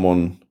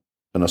someone,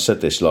 and I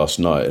said this last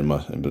night in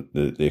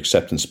the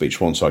acceptance speech,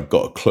 once I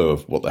got a clue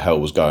of what the hell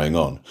was going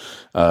on,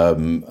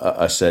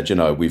 I said,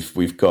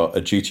 we've got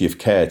a duty of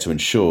care to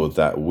ensure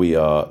that we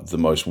are the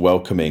most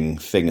welcoming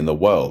thing in the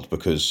world,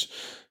 because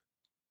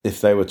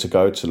if they were to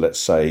go to, let's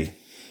say,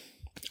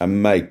 I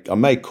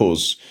may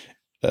cause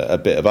a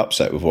bit of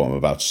upset with what I'm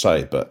about to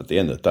say, but at the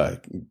end of the day,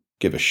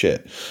 give a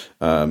shit.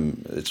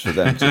 It's for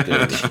them to do.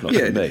 It's not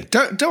for me.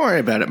 Don't worry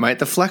about it, mate.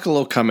 The flack will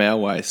all come our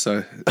way.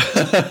 So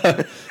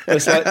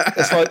it's like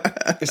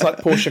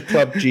Porsche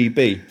Club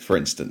GB, for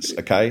instance.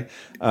 Okay,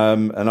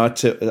 and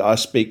I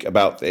speak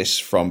about this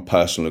from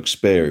personal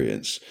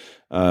experience.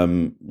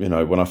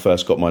 When I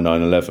first got my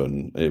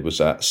 911, it was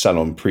at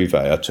Salon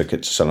Privé. I took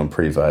it to Salon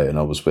Privé, and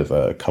I was with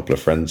a couple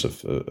of friends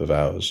of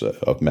ours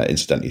I've met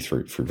incidentally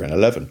through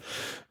Renneleven.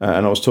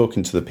 And I was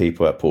talking to the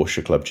people at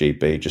Porsche Club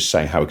GB, just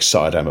saying how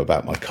excited I am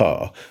about my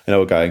car. And they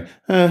were going,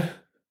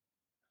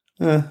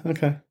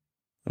 okay.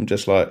 I'm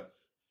just like,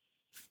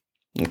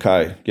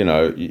 okay,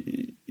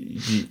 you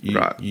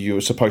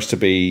were supposed to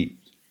be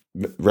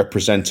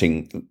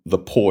representing the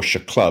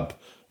Porsche Club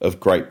of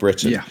Great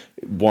Britain,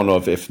 one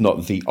of, if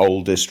not the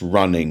oldest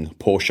running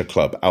Porsche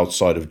club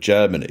outside of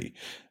Germany,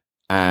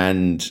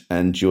 and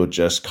you're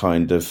just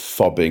kind of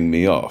fobbing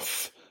me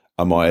off.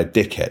 Am I a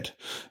dickhead?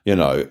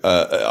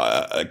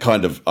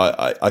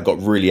 I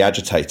got really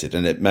agitated,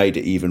 and it made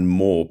it even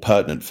more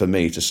pertinent for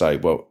me to say,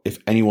 well, if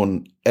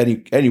anyone,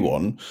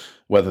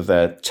 whether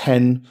they're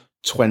 10,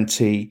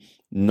 20,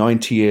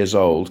 90 years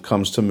old,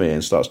 comes to me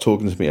and starts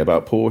talking to me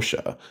about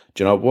Porsche,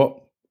 do you know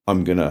what?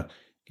 I'm going to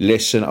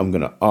listen. I'm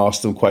going to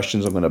ask them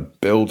questions. I'm going to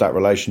build that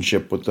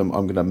relationship with them.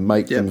 I'm going to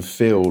make them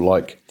feel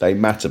like they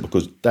matter,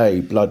 because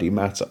they bloody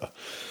matter.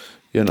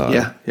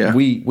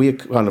 We are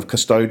kind of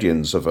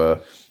custodians of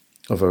a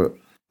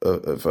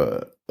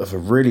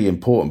really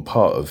important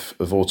part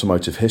of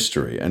automotive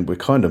history, and we're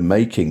kind of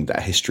making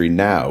that history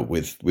now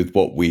with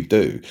what we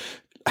do.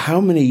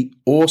 How many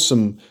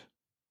awesome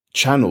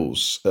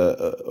channels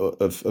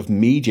of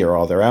media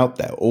are there out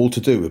there, all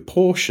to do with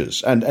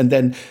Porsches, and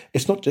then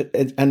it's not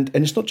and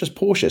it's not just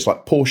Porsche, it's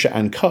like Porsche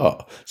and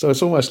car. So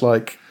it's almost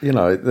like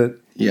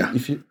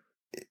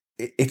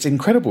it's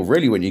incredible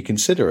really when you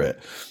consider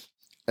it,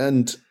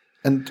 and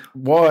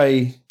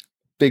why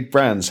big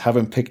brands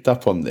haven't picked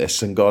up on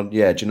this and gone, do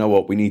you know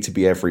what, we need to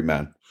be every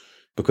man,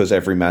 because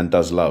every man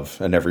does love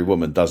and every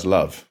woman does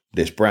love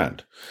this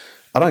brand.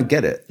 I don't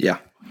get it.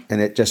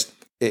 And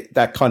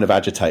that kind of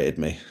agitated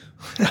me.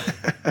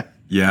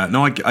 Yeah,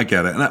 no, I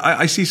get it. And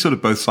I see sort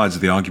of both sides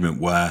of the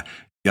argument where,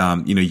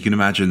 you can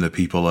imagine that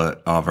people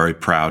are very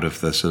proud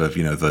of the sort of,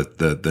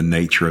 the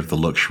nature of the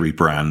luxury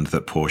brand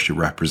that Porsche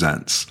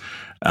represents.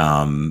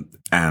 And,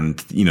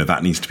 that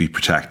needs to be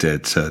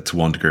protected to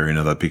one degree or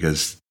another,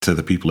 because to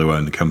the people who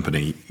own the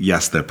company,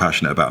 yes, they're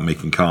passionate about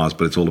making cars,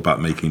 but it's all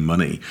about making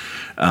money.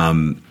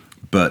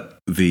 But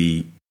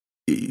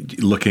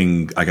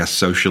looking, I guess,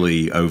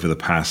 socially over the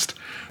past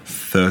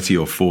 30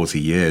 or 40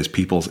 years,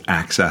 people's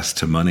access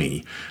to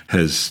money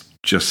has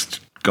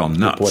just gone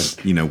nuts.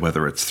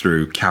 Whether it's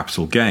through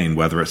capital gain,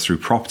 whether it's through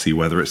property,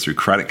 whether it's through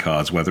credit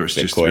cards, whether it's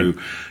just through,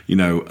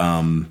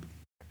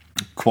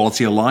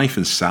 quality of life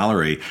and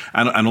salary.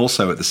 And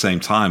also at the same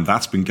time,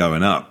 that's been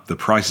going up. The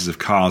prices of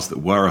cars that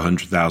were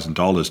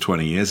 $100,000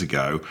 20 years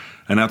ago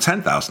are now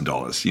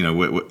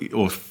 $10,000,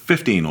 or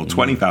 $15,000 or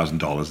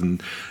 $20,000.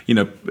 And,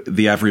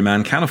 the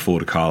everyman can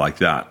afford a car like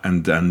that.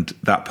 And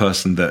that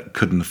person that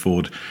couldn't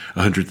afford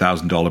a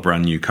 $100,000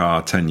 brand new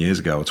car 10 years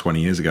ago or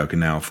 20 years ago can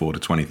now afford a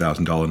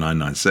 $20,000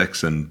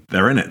 996. And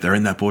they're in it. They're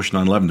in that Porsche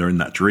 911. They're in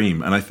that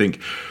dream. And I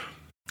think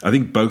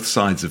both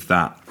sides of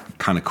that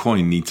kind of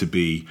coin need to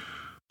be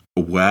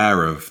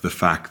aware of the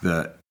fact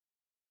that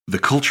the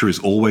culture is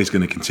always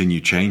going to continue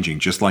changing,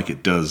 just like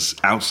it does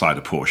outside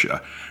of Porsche.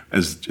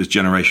 As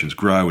generations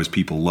grow, as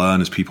people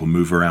learn, as people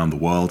move around the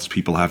world, as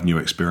people have new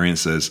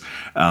experiences.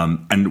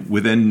 And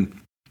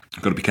within,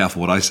 I've got to be careful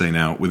what I say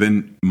now,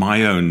 within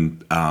my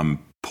own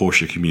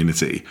Porsche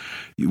community,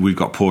 we've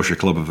got Porsche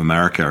Club of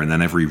America, and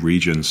then every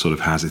region sort of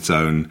has its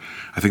own.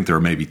 I think there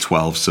are maybe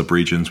 12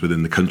 sub-regions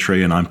within the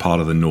country, and I'm part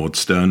of the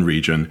Nordstern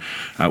region,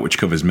 which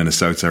covers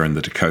Minnesota and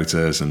the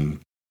Dakotas and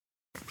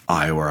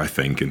Iowa, I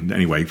think, and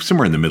anyway,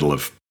 somewhere in the middle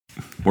of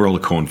where all the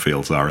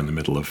cornfields are, in the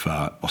middle of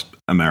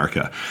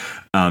America.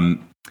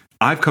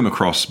 I've come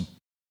across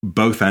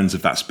both ends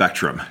of that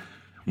spectrum.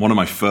 One of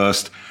my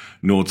first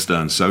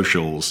Nordstern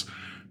socials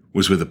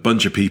was with a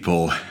bunch of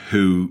people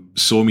who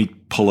saw me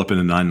pull up in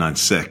a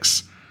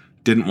 996,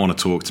 didn't want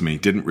to talk to me,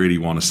 didn't really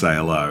want to say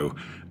hello,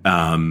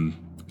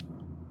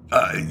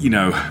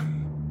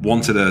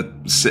 wanted to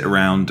sit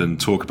around and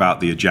talk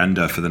about the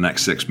agenda for the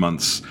next 6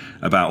 months,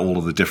 about all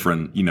of the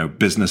different,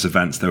 business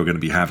events they were going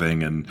to be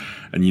having and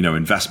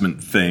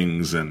investment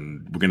things.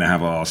 And we're going to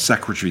have our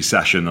secretary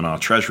session and our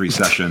treasury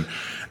session.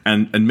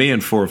 And me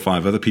and 4 or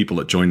 5 other people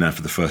that joined there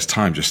for the first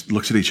time just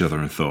looked at each other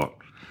and thought,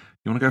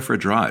 you want to go for a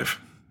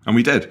drive? And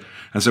we did.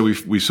 And so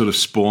we sort of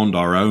spawned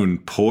our own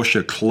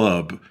Porsche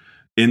club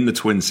in the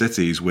Twin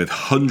Cities with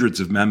hundreds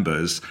of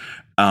members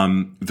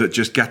that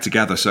just get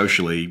together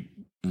socially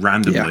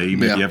randomly,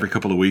 maybe every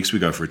couple of weeks. We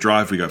go for a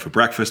drive, we go for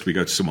breakfast, we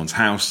go to someone's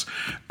house.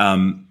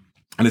 And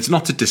it's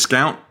not to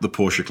discount the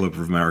Porsche Club of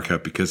America,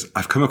 because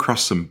I've come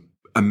across some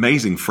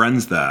amazing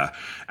friends there,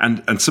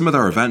 and some of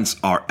their events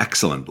are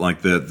excellent,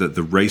 like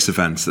the race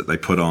events that they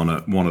put on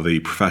at one of the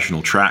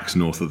professional tracks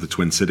north of the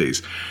Twin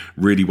Cities.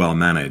 Really well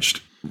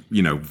managed,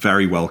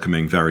 very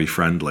welcoming, very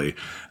friendly.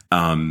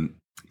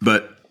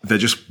 But there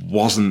just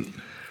wasn't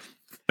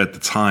at the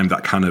time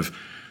that kind of,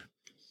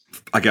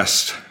 I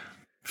guess,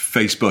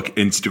 Facebook,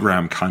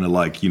 Instagram kind of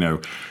like,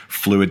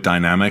 fluid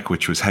dynamic,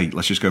 which was, hey,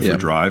 let's just go for a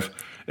drive.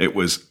 It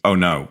was, oh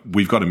no,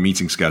 we've got a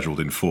meeting scheduled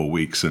in 4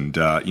 weeks, and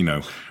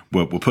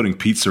we're putting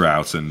pizza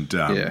out, and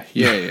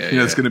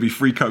it's going to be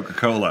free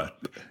Coca-Cola.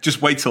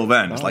 Just wait till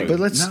then. It's like, but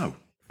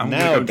I'm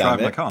going to go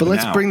drive my car. But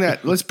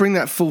let's bring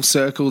that full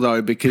circle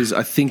though, because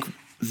I think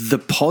the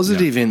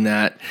positive in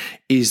that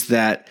is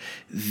that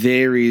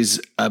there is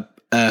a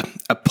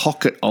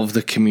pocket of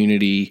the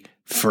community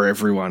for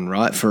everyone,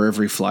 right? For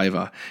every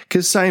flavour.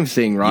 Because same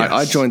thing, right? Yes.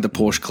 I joined the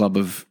Porsche Club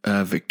of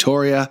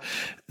Victoria.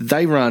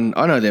 They run,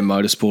 I know their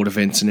motorsport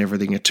events and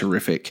everything are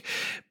terrific,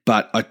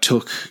 but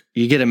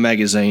you get a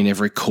magazine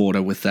every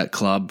quarter with that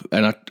club.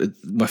 And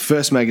my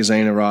first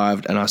magazine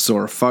arrived and I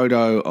saw a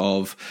photo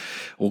or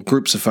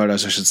groups of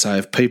photos, I should say,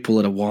 of people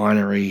at a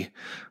winery.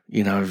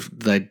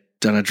 They'd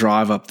done a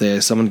drive up there,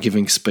 someone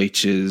giving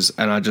speeches,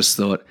 and I just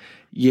thought,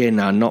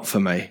 not for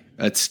me.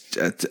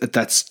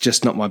 That's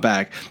just not my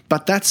bag.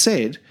 But that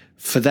said,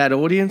 for that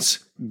audience,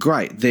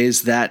 great.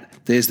 There's that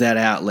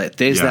outlet.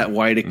 There's that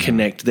way to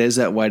connect. There's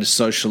that way to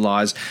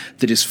socialize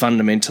that is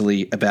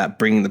fundamentally about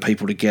bringing the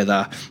people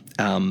together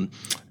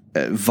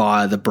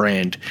via the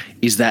brand.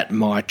 Is that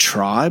my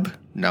tribe?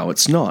 No,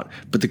 it's not.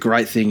 But the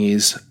great thing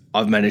is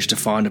I've managed to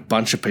find a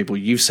bunch of people.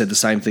 You've said the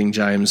same thing,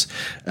 James.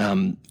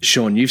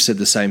 Sean, you've said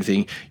the same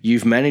thing.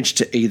 You've managed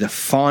to either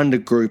find a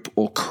group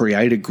or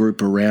create a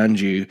group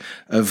around you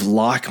of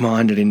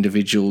like-minded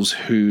individuals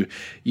who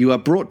you are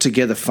brought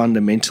together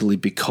fundamentally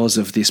because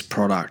of this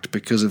product,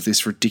 because of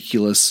this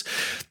ridiculous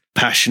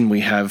passion we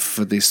have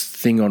for this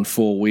thing on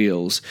four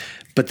wheels.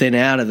 But then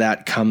out of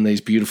that come these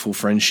beautiful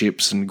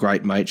friendships and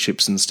great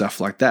mateships and stuff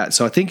like that.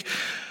 So I think,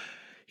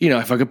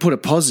 if I could put a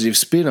positive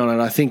spin on it,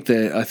 I think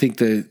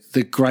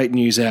the great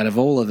news out of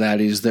all of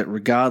that is that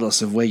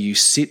regardless of where you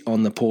sit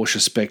on the Porsche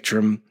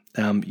spectrum,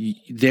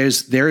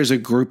 there is a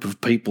group of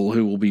people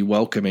who will be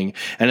welcoming,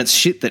 and it's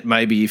shit that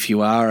maybe if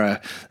you are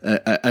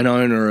an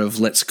owner of,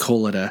 let's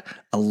call it a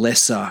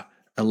lesser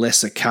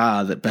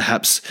car, that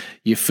perhaps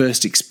your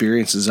first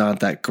experiences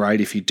aren't that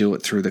great if you do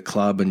it through the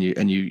club and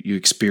you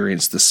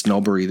experience the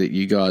snobbery that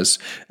you guys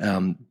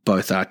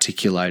both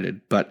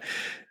articulated. But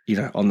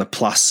on the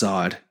plus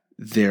side,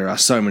 there are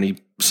so many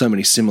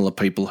similar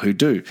people who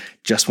do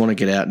just want to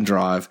get out and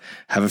drive,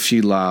 have a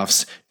few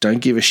laughs, don't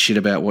give a shit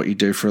about what you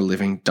do for a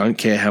living, don't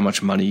care how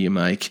much money you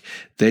make.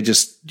 They're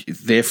just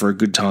there for a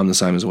good time, the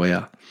same as we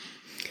are.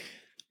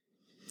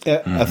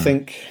 Yeah, I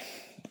think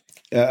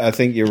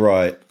you're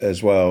right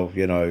as well.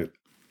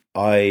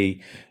 I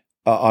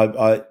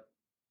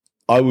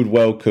would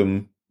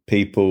welcome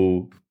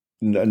people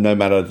no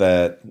matter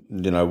their,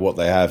 what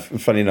they have.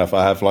 Funny enough,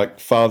 I have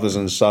like fathers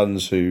and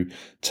sons who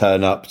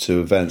turn up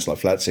to events like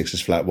Flat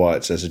Sixes, Flat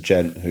Whites. There's a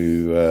gent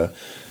who,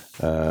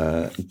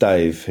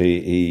 Dave,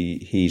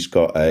 he's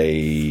got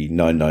a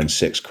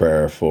 996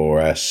 Carrera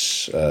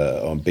 4S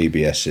on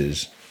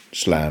BBS's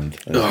slammed.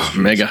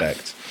 Mega.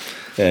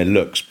 Yeah, it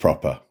looks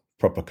proper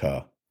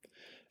car.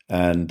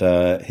 And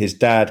his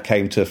dad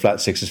came to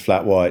Flat Sixes,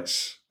 Flat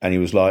Whites, and he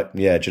was like,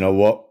 "Yeah, do you know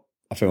what?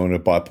 I think I'm going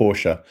to buy a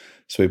Porsche."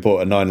 So we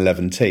bought a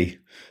 911T,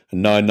 a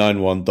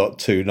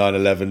 991.2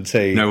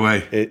 911T. No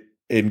way.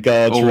 In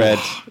guards red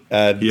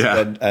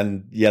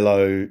and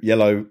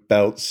yellow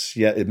belts,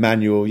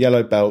 manual,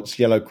 yellow belts,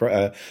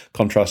 yellow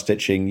contrast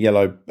stitching,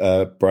 yellow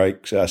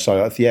brakes.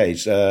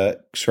 He's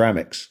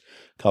ceramics,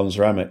 carbon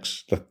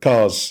ceramics. The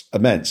car's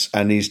immense,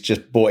 and he's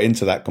just bought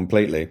into that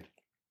completely.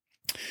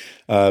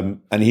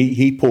 And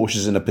he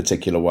Porsches in a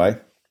particular way,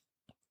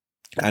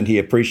 and he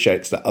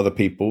appreciates that other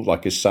people,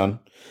 like his son,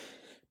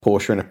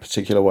 Porsche in a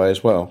particular way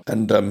as well.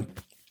 And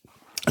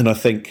I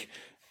think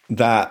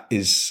that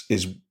is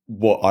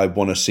what I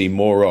want to see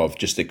more of,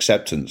 just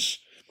acceptance.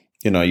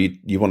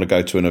 You want to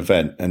go to an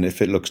event, and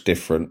if it looks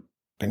different,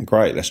 then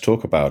great, let's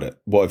talk about it.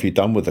 What have you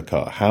done with the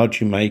car? How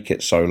do you make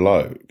it so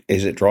low?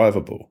 Is it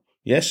drivable?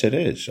 Yes, it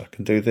is. I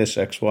can do this,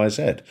 X, Y,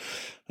 Z.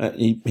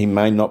 He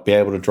may not be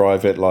able to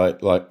drive it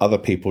like other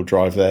people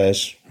drive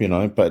theirs,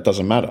 but it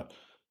doesn't matter.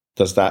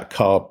 Does that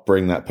car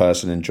bring that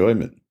person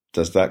enjoyment?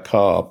 Does that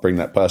car bring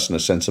that person a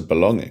sense of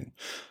belonging?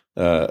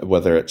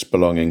 Whether it's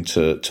belonging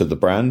to the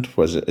brand,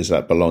 is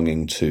that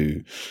belonging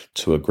to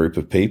a group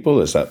of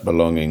people? Is that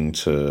belonging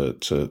to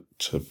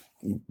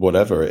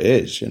whatever it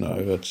is?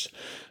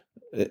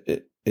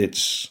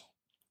 It's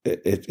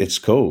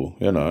cool.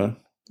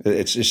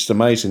 It's just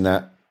amazing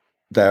that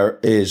there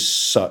is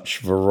such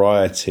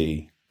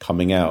variety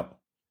coming out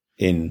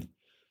in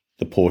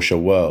the Porsche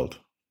world.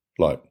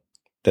 Like,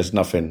 there's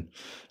nothing.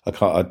 I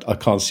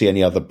can't see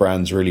any other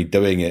brands really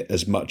doing it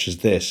as much as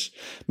this.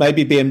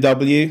 Maybe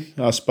BMW,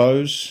 I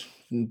suppose.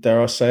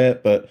 Dare I say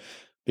it? But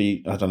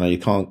I don't know. You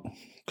can't.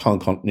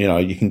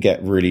 You can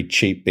get really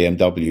cheap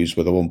BMWs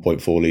with a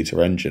 1.4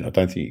 litre engine. I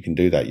don't think you can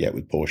do that yet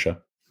with Porsche.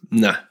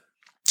 No.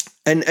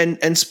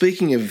 And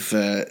speaking of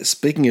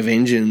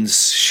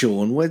engines,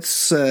 Sean,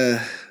 let's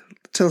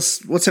tell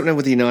us what's happening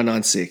with your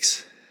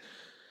 996.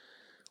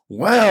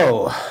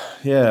 Well,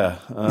 yeah.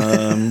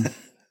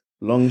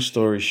 Long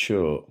story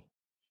short.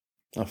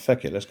 Oh,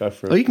 feck it. Let's go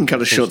for it. Oh, you can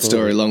cut a short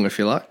story long if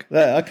you like.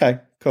 Yeah,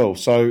 okay, cool.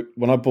 So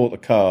when I bought the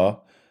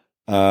car,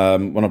 I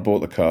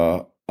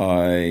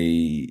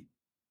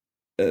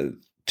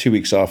 2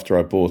 weeks after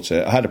I bought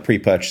it, I had a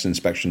pre-purchase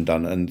inspection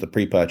done, and the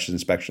pre-purchase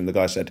inspection, the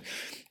guy said,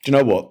 "Do you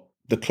know what?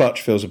 The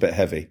clutch feels a bit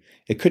heavy.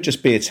 It could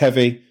just be it's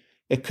heavy.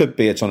 It could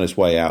be it's on its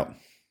way out."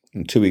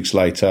 And 2 weeks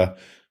later,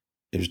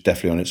 it was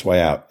definitely on its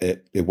way out.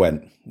 It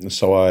went. And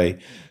so I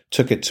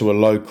took it to a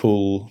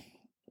local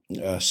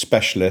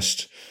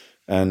specialist,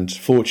 and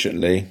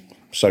fortunately,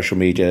 social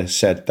media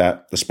said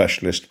that the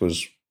specialist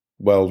was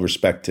well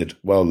respected,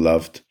 well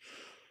loved.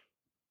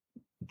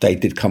 They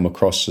did come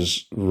across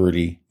as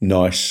really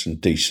nice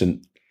and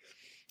decent.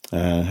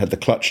 Had the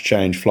clutch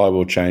change,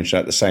 flywheel changed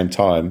at the same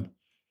time.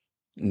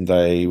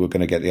 They were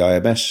going to get the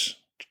IMS.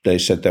 They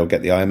said they'll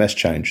get the IMS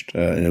changed,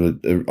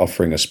 and they were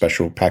offering a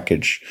special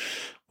package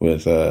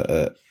with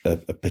a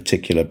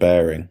particular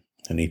bearing,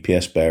 an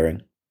EPS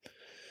bearing.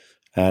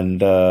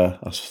 And I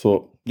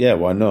thought, yeah,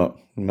 why not?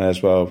 May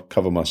as well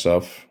cover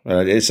myself.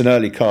 It's an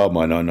early car,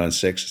 my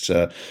 996.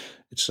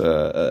 It's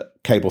a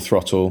cable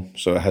throttle,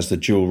 so it has the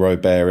dual row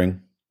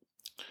bearing.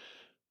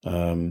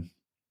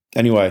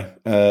 Anyway,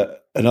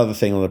 another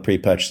thing on the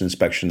pre-purchase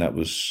inspection that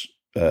was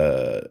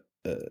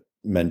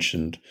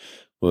mentioned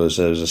was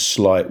there was a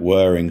slight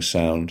whirring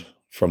sound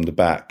from the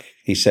back.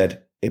 He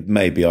said it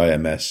may be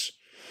IMS.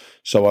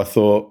 So I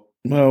thought,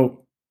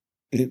 well,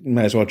 it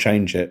may as well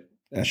change it.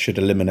 That should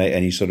eliminate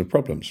any sort of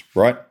problems,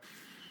 right?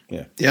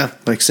 Yeah,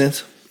 makes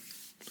sense.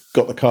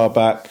 Got the car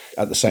back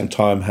at the same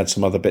time, had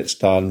some other bits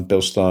done,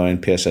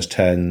 Bilstein, PSS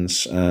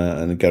 10s,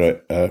 and got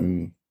it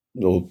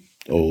all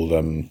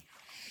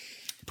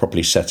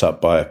properly set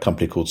up by a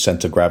company called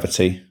Centre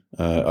Gravity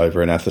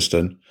over in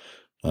Atherstone,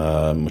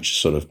 which is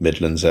sort of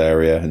Midlands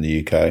area in the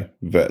UK.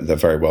 They're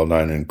very well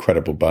known, an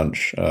incredible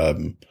bunch, a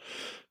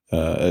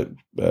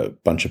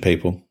bunch of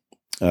people.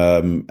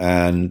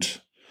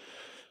 And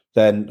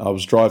then I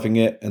was driving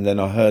it, and then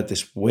I heard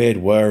this weird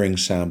whirring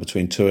sound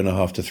between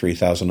 2,500 to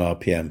 3,000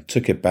 RPM.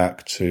 Took it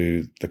back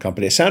to the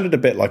company. It sounded a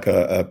bit like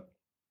a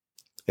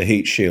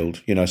heat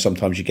shield. You know,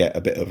 sometimes you get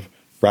a bit of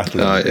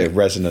rattling, a bit of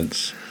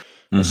resonance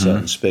at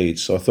certain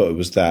speeds. So I thought it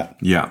was that.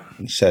 Yeah.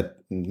 He said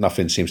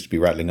nothing seems to be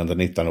rattling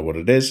underneath. Don't know what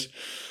it is.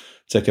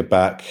 Took it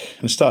back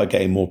and started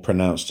getting more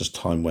pronounced as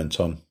time went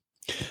on.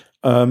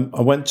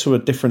 I went to a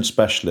different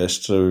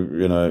specialist,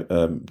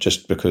 so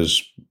just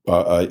because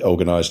I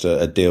organised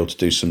a deal to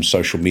do some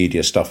social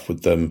media stuff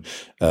with them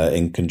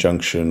in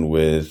conjunction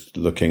with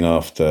looking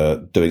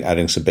after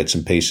adding some bits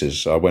and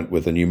pieces. I went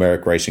with a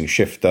numeric racing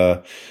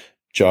shifter,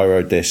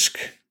 gyro disc,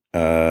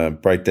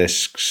 brake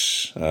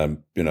discs. They're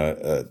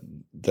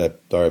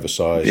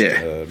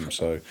oversized,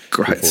 so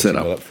great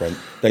setup up front.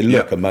 They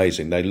look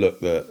amazing. They look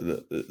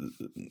the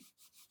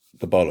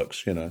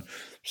bollocks,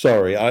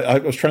 Sorry, I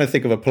was trying to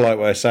think of a polite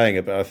way of saying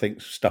it, but I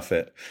think stuff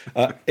it.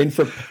 I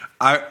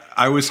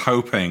was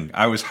hoping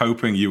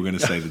you were going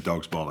to say the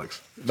dog's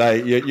bollocks. No,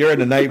 you're an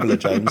enabler,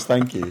 James.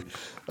 Thank you.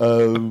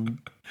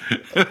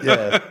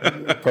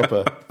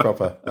 Proper.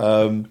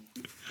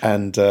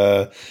 And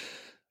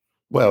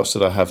what else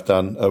did I have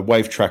done? A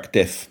wave track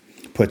diff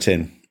put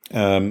in.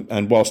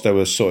 And whilst I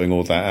was sorting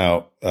all that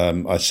out,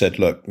 I said,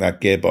 look,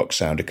 that gearbox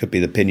sound, it could be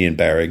the pinion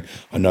bearing.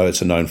 I know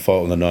it's a known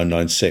fault on the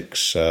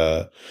 996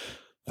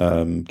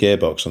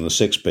 gearbox on the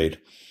 6-speed.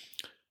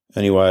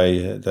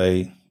 Anyway,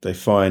 they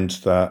find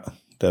that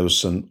there was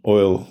some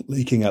oil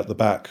leaking out the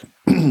back.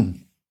 I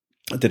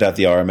did have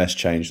the RMS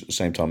changed at the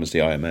same time as the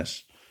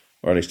IMS,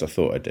 or at least I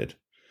thought I did.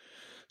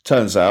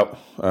 Turns out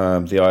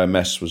the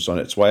IMS was on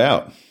its way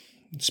out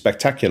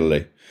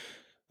spectacularly.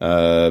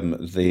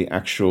 The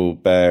actual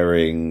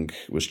bearing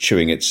was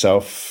chewing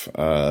itself.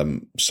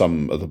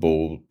 Some of the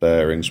ball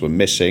bearings were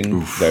missing.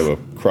 Oof. They were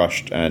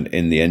crushed and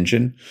in the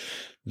engine.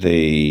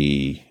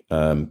 The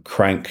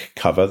crank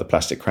cover, the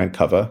plastic crank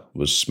cover,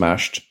 was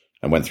smashed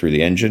and went through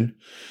the engine.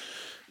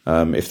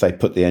 If they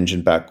put the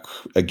engine back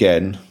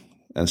again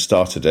and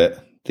started it,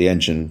 the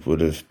engine would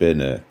have been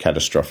a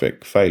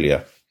catastrophic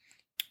failure.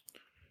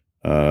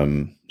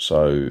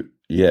 So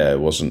yeah, it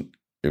wasn't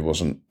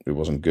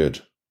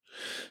good.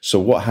 So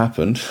what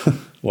happened?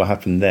 What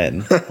happened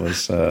then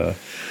was I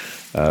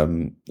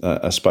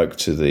spoke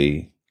to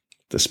the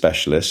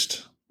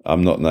specialist.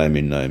 I'm not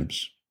naming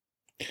names.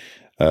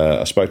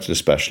 I spoke to the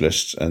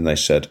specialist, and they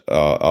said,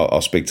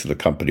 "I'll speak to the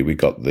company we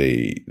got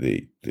the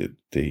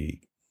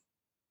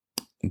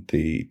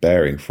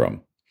bearing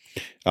from."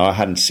 I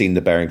hadn't seen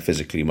the bearing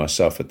physically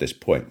myself at this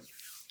point,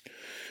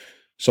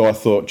 so I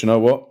thought, you know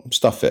what,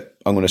 stuff it.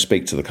 I'm going to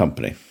speak to the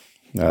company,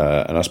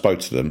 and I spoke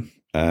to them.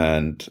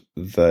 And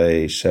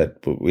they said,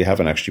 but we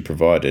haven't actually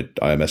provided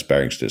IMS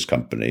bearings to this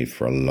company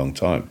for a long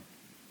time.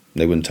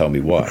 They wouldn't tell me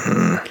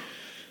why.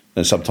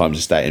 And sometimes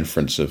it's that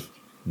inference of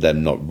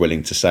them not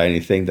willing to say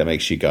anything that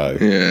makes you go,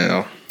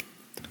 yeah,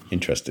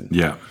 interesting.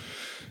 Yeah.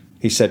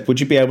 He said,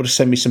 would you be able to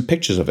send me some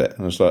pictures of it?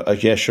 And I was like, oh,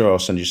 yeah, sure, I'll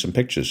send you some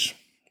pictures.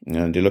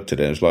 And he looked at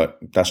it and was like,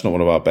 that's not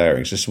one of our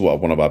bearings. This is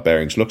what one of our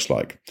bearings looks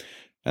like.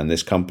 And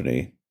this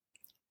company,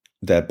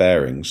 their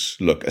bearings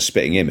look a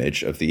spitting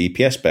image of the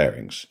EPS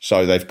bearings.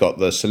 So they've got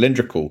the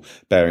cylindrical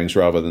bearings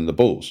rather than the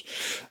balls.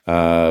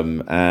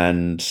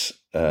 And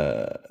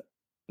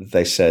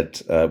they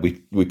said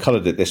we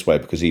coloured it this way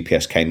because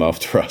EPS came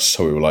after us,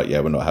 so we were like, yeah,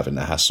 we're not having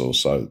the hassle.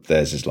 So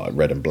theirs is like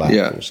red and black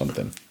or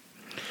something.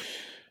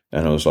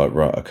 And I was like,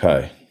 right,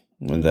 okay.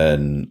 And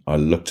then I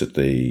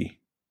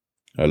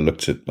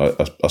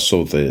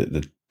saw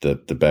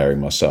the bearing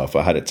myself.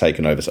 I had it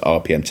taken over to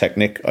RPM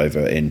Technic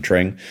over in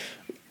Tring.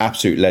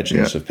 Absolute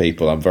legends of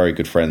people. I'm very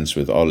good friends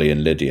with Ollie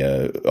and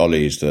Lydia.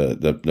 Ollie's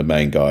the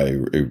main guy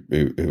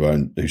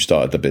who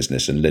started the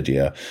business, and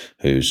Lydia,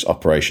 who's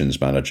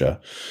operations manager.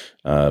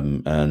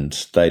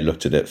 And they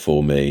looked at it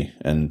for me,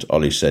 and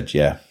Ollie said,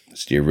 yeah,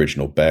 it's the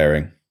original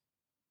bearing.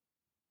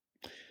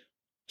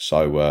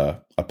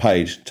 So I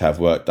paid to have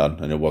work done,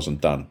 and it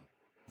wasn't done.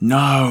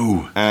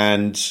 No.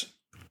 And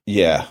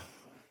yeah.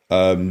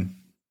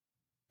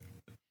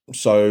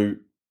 So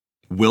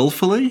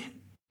willfully?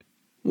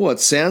 Well,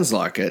 it sounds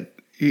like it.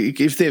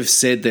 If they've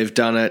said they've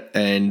done it,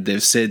 and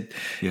they've said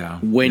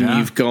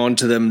you've gone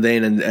to them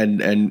then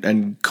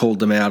and called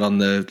them out on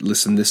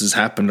listen, this has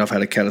happened, I've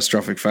had a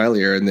catastrophic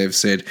failure, and they've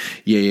said,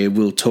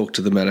 we'll talk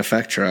to the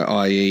manufacturer,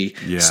 i.e.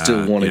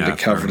 still wanting to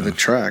cover the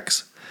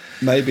tracks.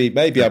 Maybe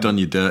I've done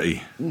you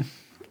dirty.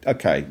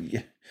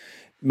 Okay.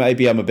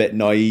 Maybe I'm a bit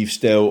naive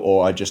still,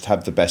 or I just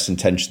have the best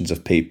intentions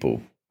of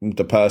people.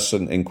 The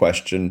person in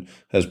question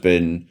has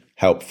been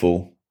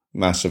helpful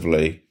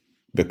massively,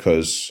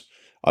 because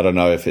I don't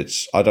know if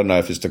it's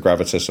the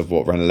gravitas of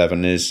what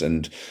Renneleven is,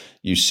 and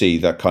you see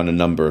that kind of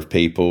number of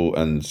people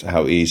and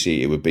how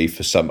easy it would be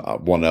for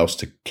someone else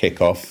to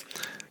kick off,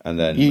 and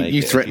then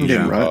you threatened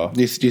him, right?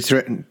 You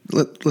threatened.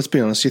 Let's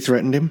be honest. You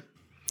threatened him.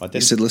 I did.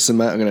 You said, "Listen,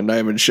 mate, I'm going to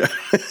name and show."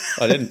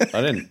 I didn't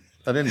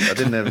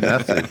even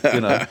have to.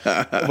 You know,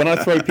 when I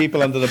throw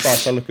people under the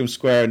bus, I look them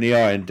square in the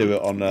eye and do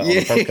it on a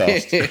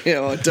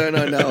podcast. Don't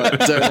I know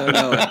it?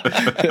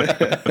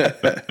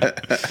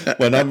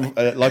 When I'm,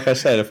 like I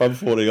said, if I'm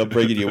falling, I'm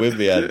bringing you with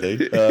me,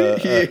 Andy.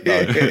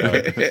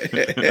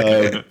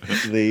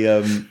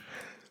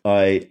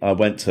 I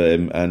went to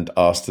him and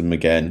asked him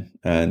again,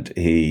 and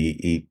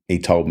he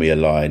told me a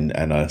line,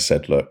 and I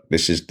said, "Look,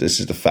 this is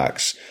the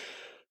facts.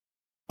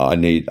 I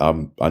need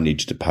you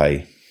to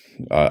pay.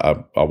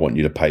 I want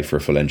you to pay for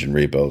a full engine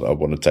rebuild. I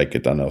want to take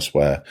it done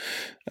elsewhere."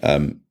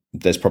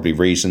 There's probably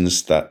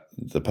reasons that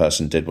the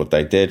person did what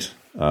they did.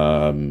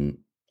 I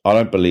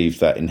don't believe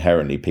that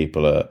inherently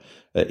people are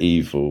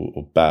evil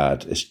or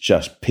bad. It's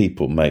just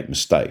people make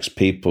mistakes.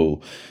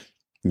 People,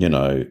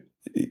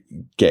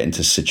 get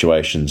into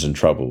situations and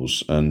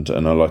troubles. And I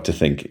like to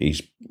think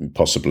it's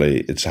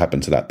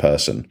happened to that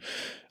person.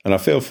 And I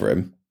feel for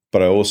him,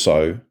 but I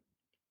also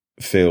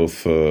feel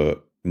for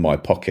my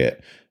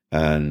pocket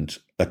and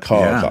a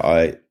car that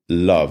I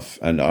love,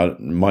 and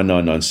my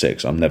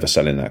 996. I'm never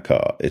selling that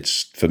car.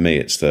 It's for me.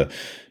 It's the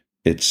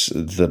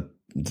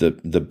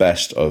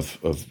best of.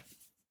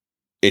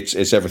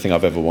 It's everything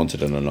I've ever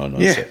wanted in a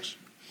 996.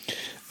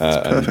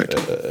 Perfect.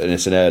 And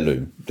it's an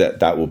heirloom.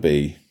 That will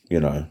be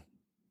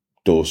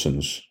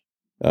Dawson's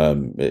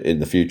in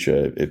the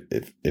future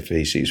if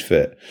he sees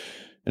fit,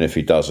 and if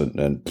he doesn't,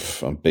 then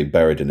I'm being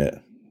buried in it.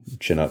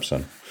 Chin up,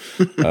 son.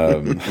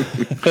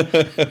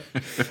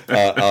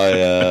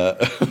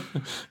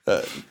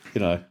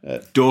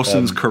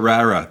 Dawson's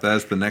Carrera.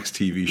 There's the next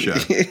TV show.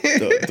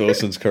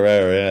 Dawson's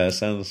Carrera.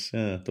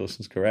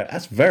 Dawson's Carrera.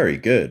 That's very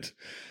good.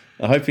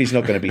 I hope he's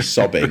not going to be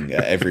sobbing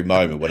at every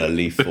moment when a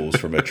leaf falls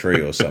from a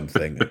tree or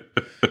something.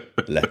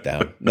 Let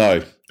down.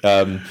 No.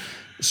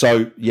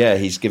 So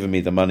he's given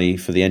me the money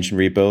for the engine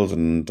rebuild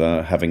and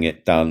having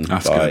it done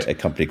by a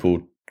company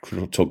called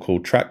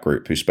Track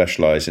Group, who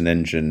specialise in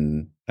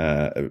engine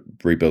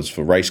rebuilds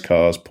for race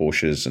cars,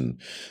 Porsches, and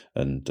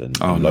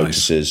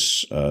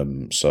Lotuses.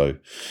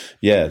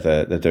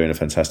 They're doing a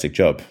fantastic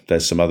job.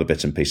 There's some other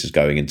bits and pieces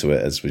going into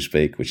it as we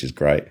speak, which is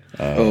great.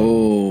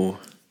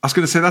 I was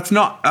going to say that's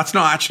not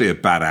actually a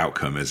bad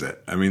outcome, is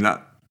it? I mean,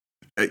 that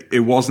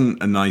it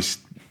wasn't a nice.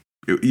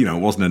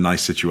 It wasn't a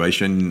nice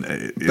situation.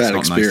 It's bad not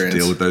experience. Nice to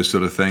deal with those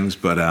sort of things,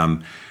 but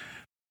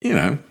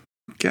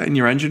getting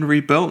your engine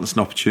rebuilt, it's an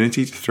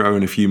opportunity to throw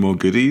in a few more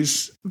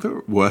goodies.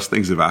 The worst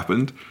things have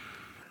happened.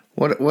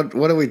 What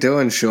are we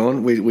doing,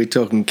 Sean? We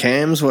talking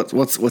cams?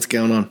 What's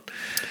going on?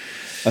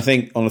 I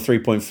think on a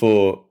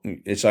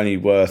 3.4, it's only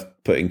worth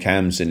putting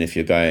cams in if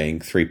you're going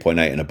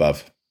 3.8 and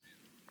above.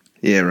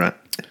 Yeah, right.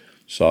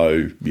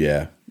 So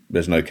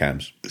there's no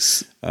cams.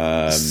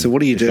 So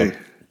what do you do?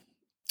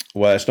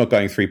 It's not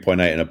going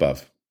 3.8 and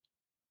above.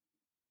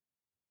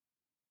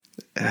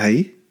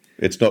 Hey?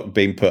 It's not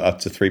being put up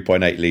to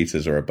 3.8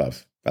 litres or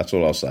above. That's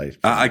all I'll say.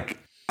 I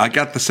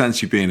get the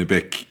sense you're being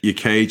you're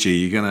cagey.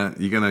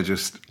 You're gonna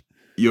just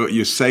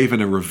you're saving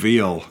a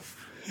reveal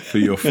for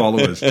your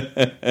followers.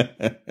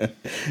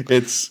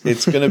 It's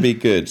going to be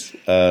good.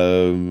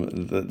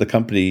 The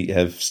company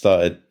have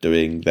started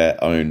doing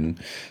their own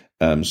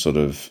sort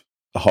of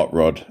hot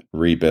rod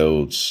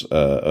rebuilds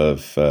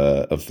of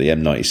the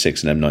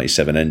M96 and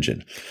M97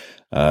 engine.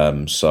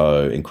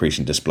 So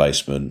increasing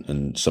displacement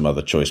and some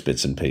other choice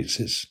bits and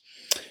pieces.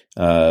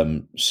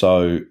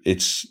 So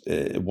it's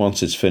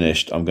once it's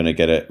finished, I'm going to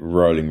get it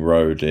rolling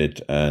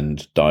roaded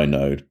and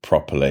dynoed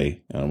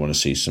properly. I want to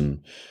see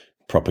some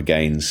proper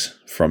gains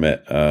from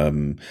it.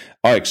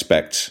 I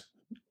expect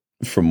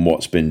from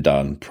what's been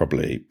done,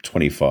 probably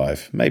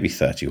 25, maybe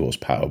 30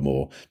 horsepower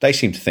more. They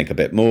seem to think a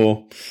bit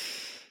more.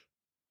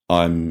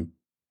 I'm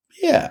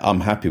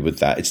happy with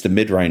that. It's the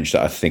mid-range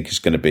that I think is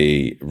going to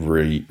be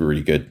really,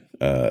 really good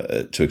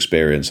to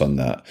experience on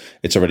that.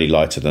 It's already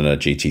lighter than a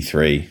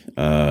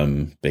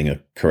GT3, being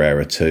a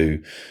Carrera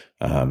 2.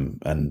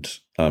 And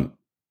I'm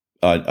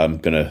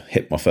going to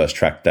hit my first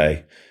track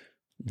day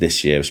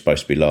this year. It was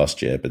supposed to be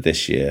last year, but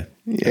this year.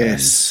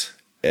 Yes.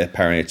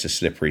 Apparently it's a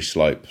slippery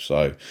slope.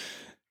 So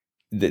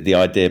the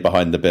idea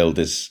behind the build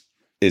is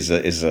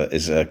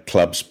a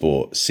club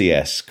sport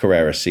CS,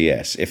 Carrera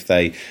CS. If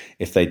they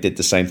did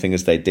the same thing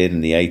as they did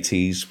in the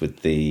 80s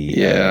with the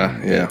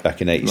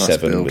back in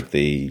 87 nice with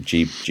the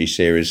G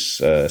Series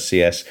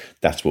CS,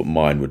 that's what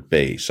mine would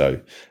be. So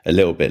a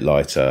little bit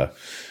lighter,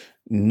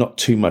 not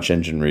too much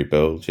engine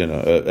rebuild,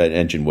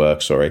 engine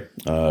work. Sorry,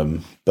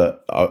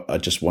 but I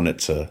just wanted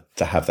to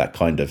have that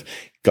kind of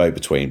go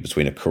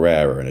between a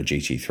Carrera and a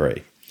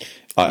GT3.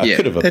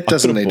 It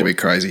doesn't need to be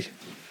crazy.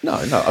 No,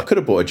 I could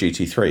have bought a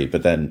GT3,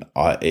 but then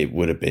it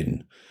would have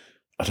been,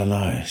 I don't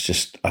know, it's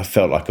just, I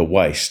felt like a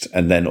waste.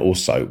 And then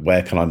also,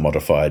 where can I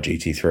modify a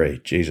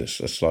GT3? Jesus,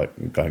 that's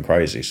like going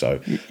crazy.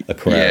 So a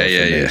Carrera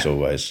for me is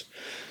always,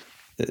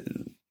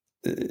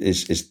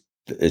 is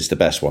the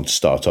best one to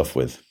start off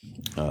with.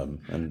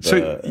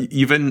 So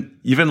you've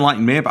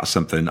enlightened me about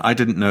something. I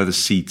didn't know the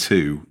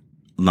C2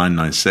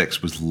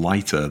 996 was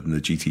lighter than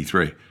the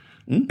GT3.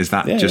 Is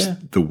that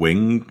the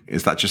wing?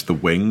 Is that just the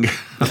wing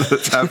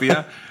that's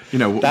heavier?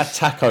 That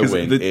tacho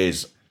wing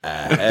is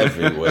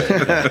everywhere.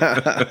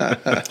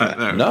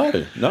 No.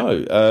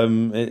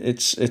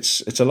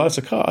 It's a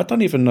lighter car. I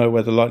don't even know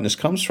where the lightness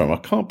comes from. I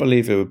can't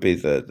believe it would be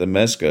the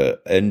Mezger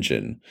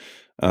engine.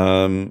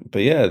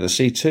 But yeah, the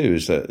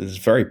C2 is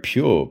very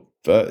pure.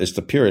 It's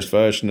the purest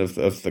version of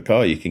the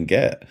car you can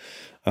get.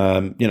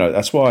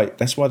 That's why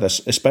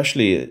there's,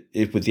 especially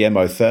with the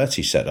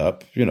MO30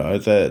 setup,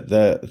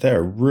 they're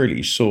a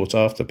really sought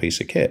after piece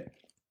of kit.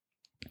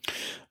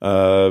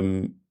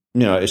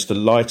 It's the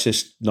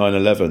lightest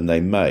 911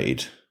 they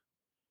made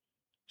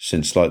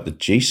since like the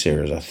G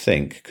series, I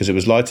think, because it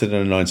was lighter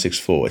than a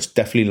 964. It's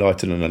definitely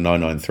lighter than a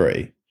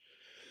 993.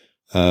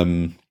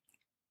 The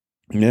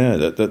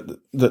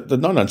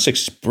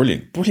 996 is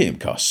brilliant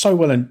car. So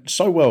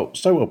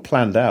well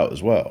planned out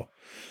as well.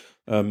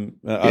 I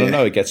don't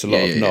know, it gets a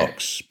lot of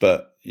knocks,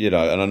 but and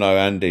I know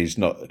Andy's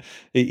not.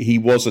 He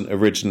wasn't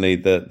originally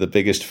the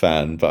biggest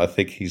fan, but I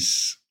think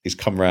he's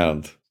come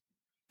round.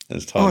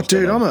 Oh,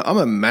 dude, I'm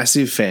a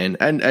massive fan,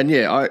 and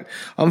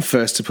I'm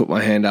first to put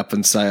my hand up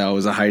and say I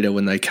was a hater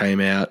when they came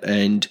out,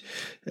 and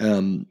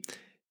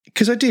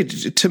because I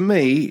did. To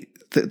me,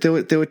 there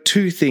were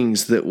two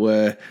things that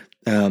were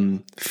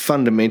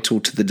fundamental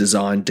to the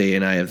design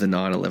DNA of the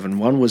 911.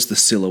 One was the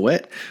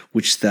silhouette,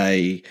 which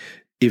they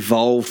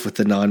evolved with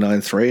the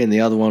 993, and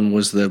the other one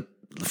was the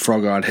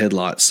frog-eyed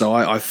headlights. So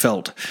I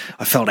felt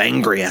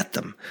angry at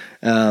them,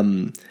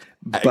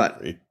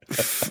 but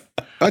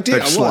I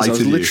did. I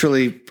was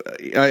literally.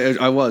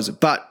 I was,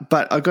 but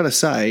I got to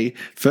say,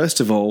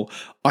 first of all,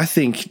 I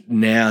think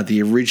now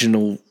the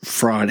original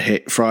fried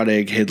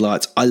egg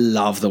headlights. I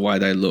love the way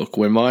they look.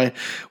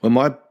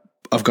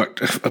 I've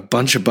got a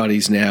bunch of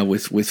buddies now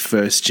with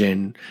first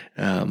gen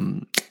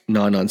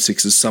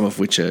 996s, some of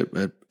which are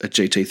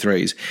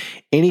GT3s.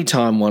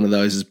 Anytime one of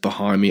those is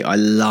behind me, I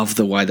love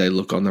the way they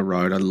look on the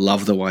road. I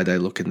love the way they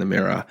look in the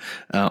mirror.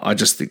 I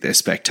just think they're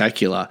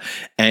spectacular.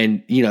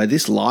 And,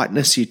 this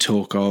lightness you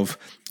talk of,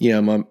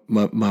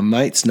 my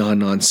mate's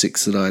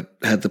 996 that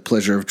I had the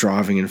pleasure of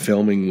driving and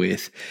filming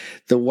with,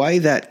 the way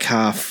that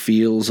car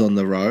feels on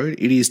the road,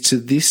 it is to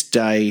this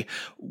day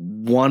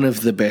one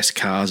of the best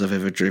cars I've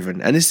ever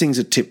driven. And this thing's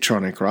a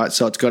Tiptronic, right?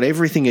 So it's got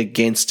everything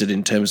against it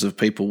in terms of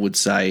people would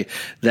say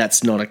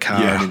that's not a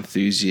car an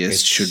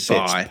enthusiast should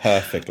buy.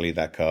 Perfectly,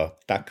 that car.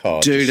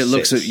 Dude, it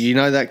looks at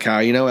that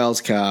car,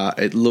 Al's car,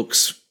 it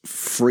looks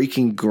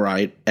freaking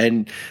great.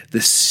 And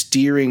the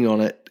steering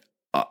on it,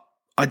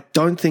 I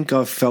don't think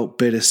I've felt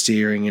better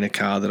steering in a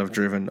car that I've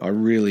driven. I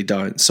really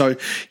don't. So,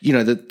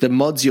 the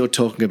mods you're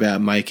talking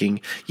about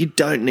making, you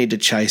don't need to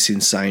chase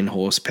insane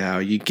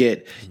horsepower. You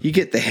get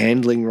the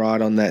handling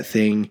right on that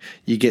thing.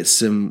 You get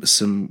some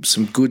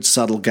good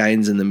subtle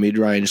gains in the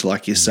mid-range,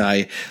 like you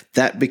say.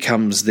 That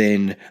becomes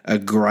then a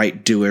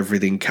great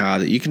do-everything car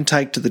that you can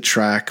take to the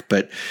track,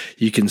 but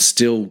you can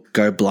still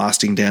go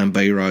blasting down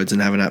B roads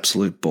and have an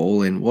absolute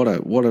ball in. What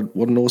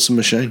an awesome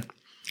machine.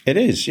 It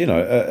is,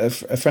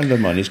 a friend of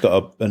mine, he's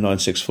got a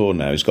 964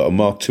 now. He's got a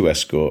Mark II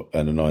Escort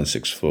and a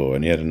 964,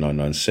 and he had a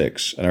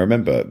 996. And I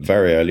remember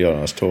very early on,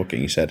 I was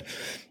talking, he said,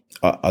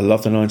 I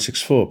love the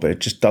 964, but it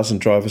just doesn't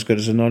drive as good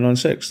as the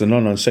 996. The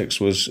 996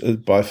 was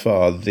by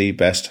far the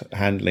best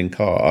handling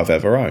car I've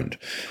ever owned.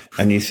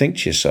 And you think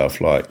to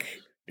yourself, like,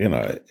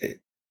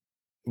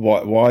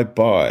 why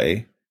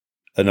buy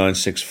a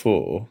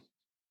 964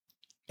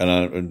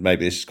 and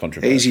maybe this is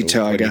controversial. Easy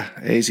Tiger.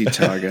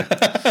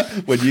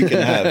 When you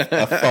can have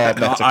a far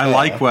better car. I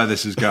like where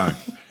this is going.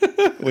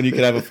 When you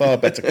can have a far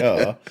better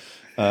car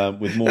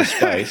with more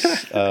space.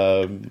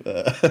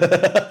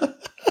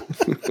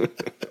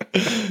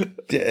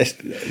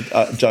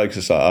 Jokes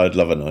aside, I'd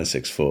love a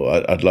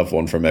 964. I'd love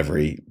one from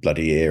every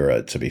bloody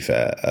era, to be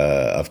fair.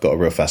 I've got a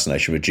real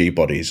fascination with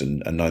G-bodies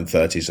and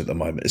 930s at the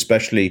moment,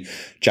 especially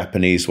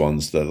Japanese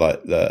ones that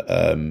like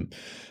the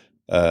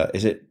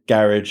is it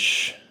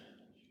Garage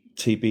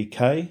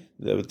TBK?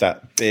 With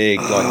that big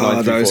like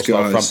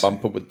 934 front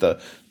bumper with the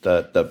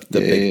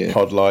big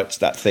pod lights,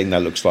 that thing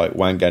that looks like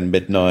Wangan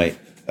Midnight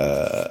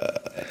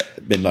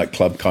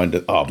Club kind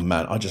of. Oh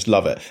man, I just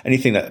love it.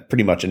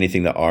 Pretty much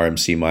anything that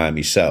RMC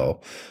Miami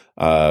sell,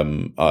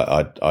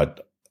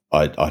 I'd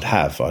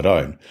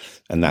own,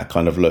 and that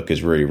kind of look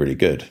is really, really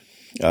good.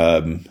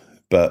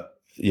 But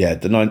yeah,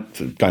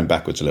 going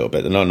backwards a little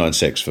bit, the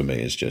 996 for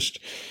me is just.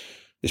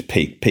 It's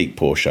peak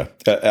Porsche.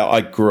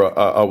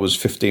 I was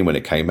 15 when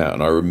it came out,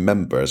 and I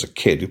remember as a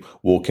kid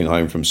walking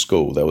home from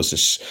school, there was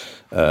this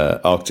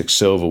Arctic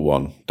Silver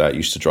one that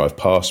used to drive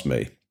past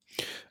me.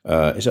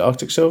 Is it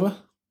Arctic Silver?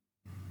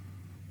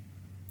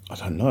 I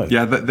don't know.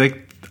 Yeah,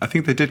 I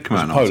think they did come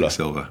out in Arctic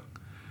Silver.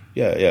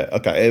 Yeah.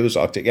 Okay, it was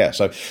Arctic. Yeah,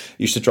 so it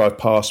used to drive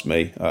past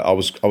me. I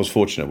was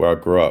fortunate where I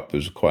grew up. It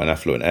was quite an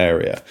affluent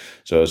area,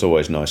 so there was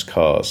always nice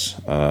cars.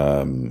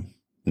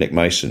 Nick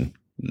Mason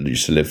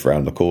used to live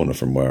around the corner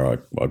from where I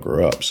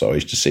grew up, so I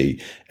used to see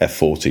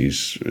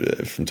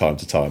F40s from time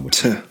to time,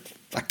 which is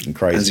fucking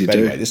crazy. But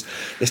anyway, this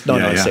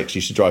 996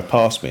 used to drive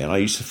past me, and I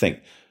used to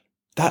think,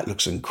 that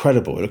looks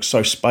incredible. It looks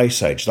so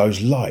space age. Those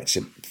lights,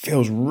 it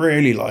feels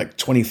really like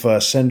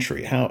 21st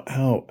century.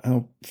 How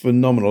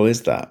phenomenal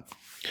is that?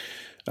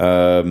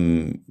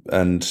 And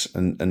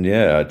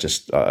yeah,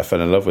 I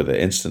fell in love with it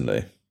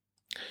instantly.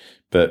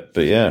 But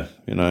yeah,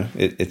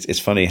 it's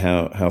funny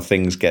how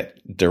things get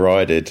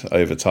derided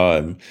over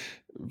time.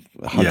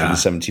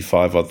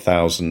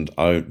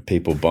 175,000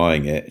 people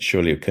buying it.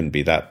 Surely it couldn't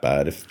be that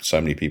bad if so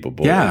many people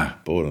bought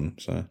them.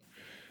 So,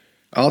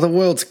 the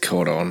world's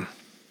caught on.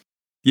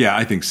 Yeah,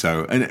 I think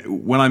so.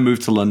 And when I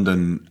moved to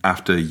London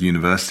after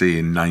university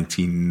in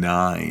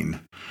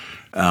 1999,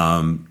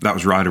 that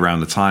was right around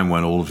the time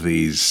when all of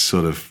these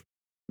sort of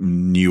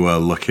newer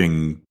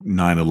looking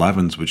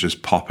 911s were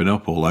just popping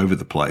up all over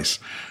the place.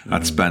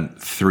 I'd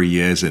spent 3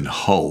 years in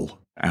Hull,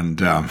 and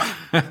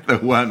there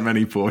weren't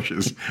many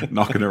Porsches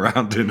knocking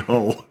around in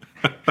Hull.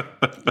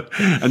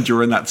 And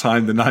during that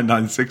time, the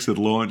 996 had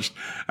launched,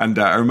 and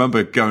I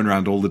remember going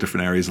around all the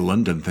different areas of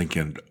London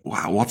thinking,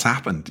 wow, what's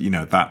happened?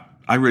 That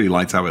I really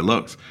liked how it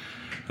looked.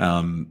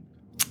 And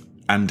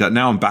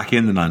now I'm back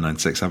in the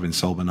 996, having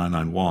sold the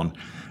 991.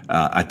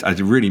 I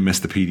really miss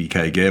the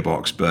PDK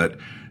gearbox, but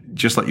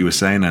just like you were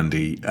saying,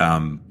 Andy,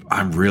 I'm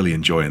really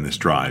enjoying this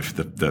drive.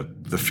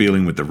 The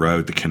feeling with the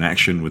road, the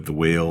connection with the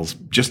wheels,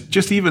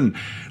 just even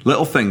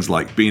little things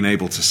like being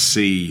able to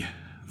see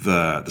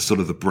the sort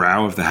of the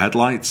brow of the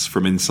headlights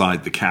from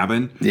inside the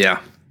cabin. Yeah.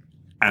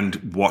 And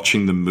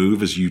watching them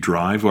move as you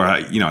drive, where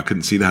I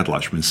couldn't see the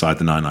headlights from inside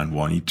the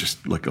 991. You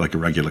just look like a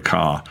regular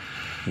car.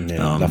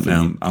 Yeah,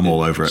 I'm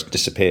all over it.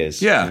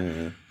 Disappears.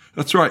 Yeah,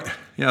 that's right.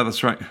 Yeah,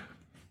 that's right.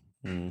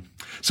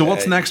 So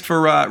what's next for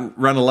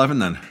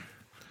Renneleven then?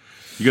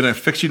 You're going to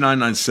fix your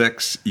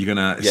 996. You're going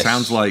to, it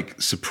sounds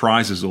like,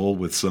 surprise us all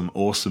with some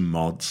awesome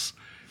mods,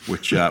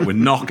 which we're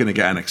not going to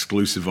get an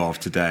exclusive of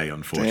today,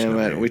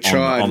 unfortunately. Damn it. We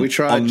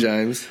tried,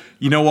 James.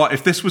 You know what?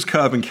 If this was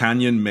Curb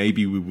Canyon,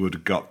 maybe we would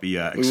have got the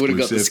exclusive. We would have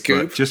got the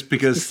scoop. But just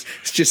because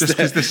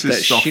this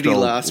is soft old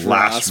last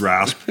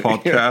rasp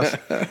podcast.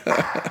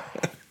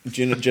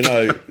 Do you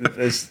know?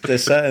 There's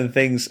certain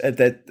things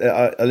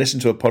that I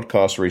listened to a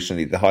podcast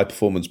recently, the High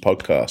Performance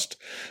Podcast.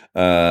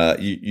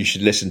 You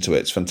should listen to it.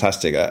 It's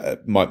fantastic.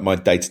 My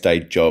day-to-day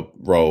job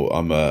role,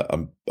 I'm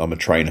a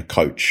trainer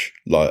coach,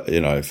 like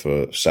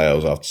for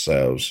sales, after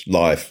sales,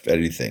 life,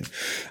 anything.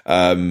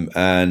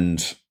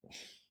 And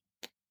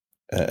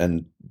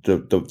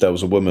there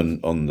was a woman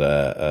on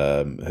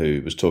there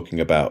who was talking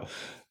about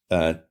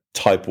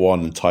type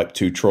 1 and type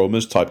 2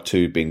 traumas, type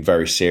 2 being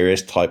very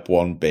serious, type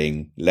 1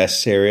 being less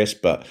serious,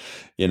 but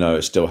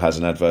it still has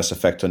an adverse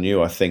effect on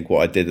you. I think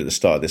what I did at the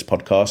start of this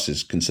podcast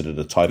is considered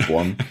a type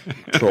 1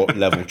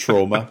 level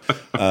trauma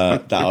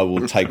that I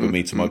will take with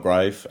me to my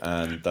grave,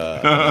 and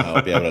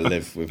I'll be able to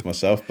live with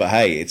myself. But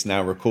hey, it's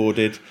now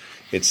recorded,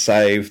 it's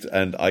saved,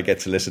 and I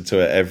get to listen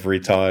to it every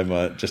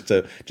time just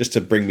to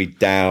bring me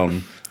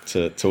down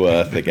to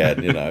earth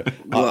again. I've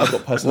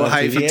got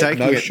personality.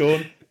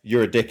 Sean,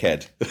 you're a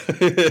dickhead.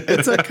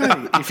 It's okay.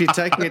 If you're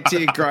taking it to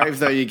your grave,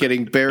 though, you're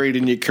getting buried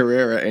in your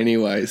Carrera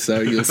anyway,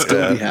 so you'll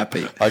still be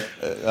happy.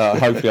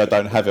 Hopefully I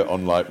don't have it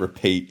on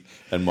repeat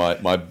and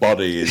my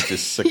body is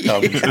just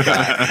succumbed to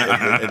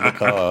that in the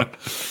car.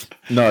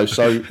 No,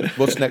 so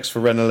what's next for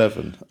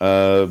Renneleven?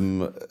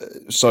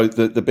 So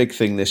the big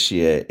thing this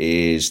year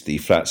is the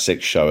Flat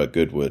 6 show at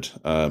Goodwood.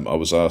 I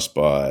was asked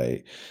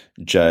by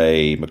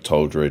Jay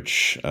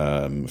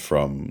McToldridge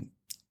from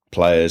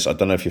Players. I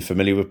don't know if you're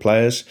familiar with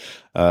Players.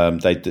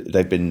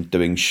 They've been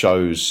doing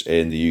shows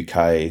in the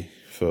UK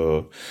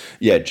for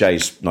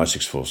Jay's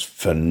 964 is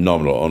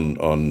phenomenal on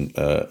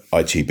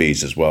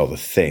ITBs as well. The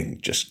thing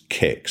just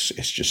kicks.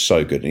 It's just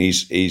so good. And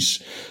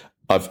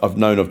I've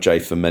known of Jay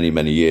for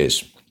many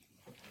years.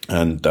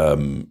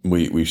 And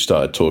we've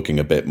started talking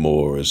a bit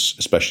more,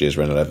 especially as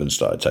Renneleven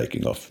started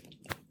taking off.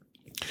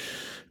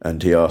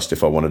 And he asked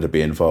if I wanted to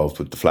be involved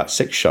with the Flat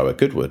Six show at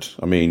Goodwood.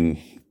 I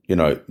mean,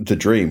 the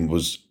dream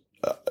was,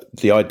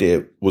 the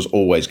idea was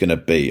always going to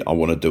be, I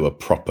want to do a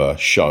proper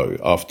show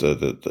after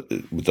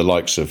with the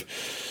likes of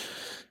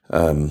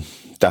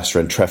Das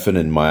Renneleven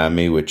in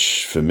Miami,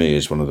 which for me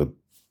is one of the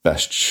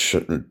best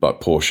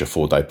Porsche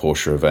 4-day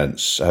Porsche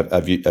events.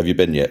 Have you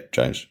been yet,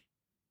 James?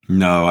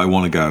 No, I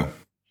want to go.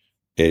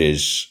 It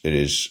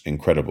is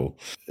incredible.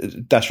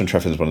 Das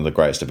Renneleven is one of the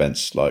greatest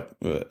events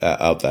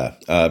out there,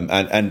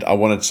 and I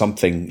wanted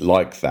something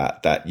like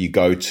that you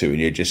go to and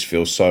you just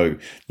feel so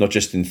not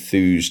just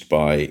enthused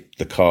by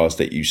the cars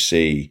that you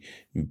see,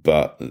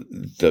 but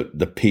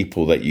the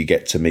people that you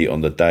get to meet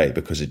on the day,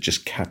 because it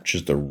just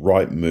captures the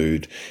right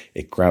mood,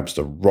 it grabs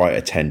the right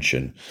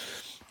attention.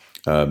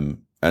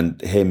 And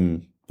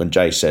when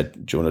Jay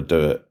said, "Do you want to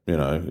do it?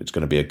 It's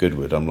going to be a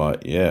Goodwood," I'm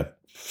like, yeah.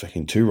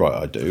 Fucking too right,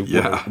 I do.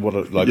 Yeah. What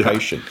a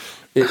location.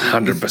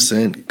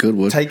 100%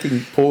 Goodwood. Taking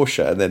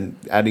Porsche and then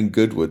adding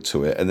Goodwood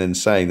to it and then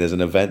saying there's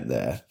an event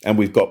there. And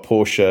we've got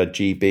Porsche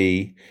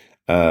GB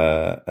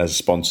as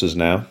sponsors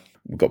now.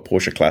 We've got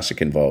Porsche Classic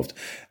involved.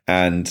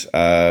 And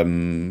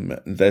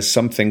there's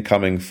something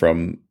coming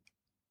from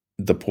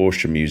the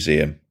Porsche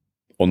Museum.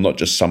 Or not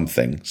just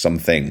something, some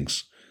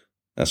things.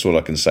 That's all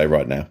I can say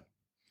right now.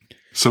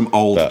 Some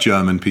old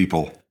German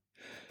people.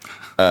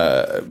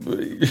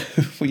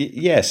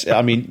 Yes,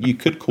 I mean you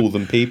could call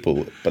them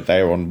people, but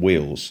they are on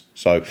wheels.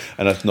 So,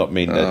 and that's not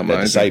mean that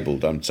they're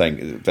disabled. I'm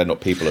saying they're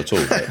not people at all.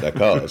 They're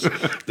cars.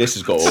 This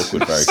has got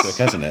awkward very quick,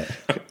 hasn't it?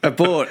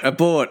 Abort.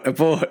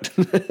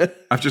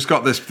 I've just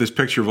got this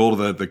picture of all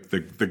of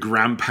the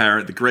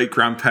grandparent, the great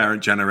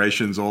grandparent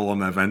generations, all on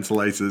their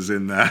ventilators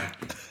in there,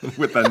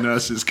 with their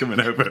nurses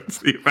coming over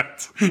to the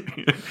event.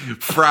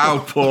 Frau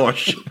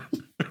Porsche.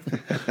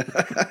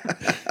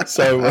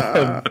 So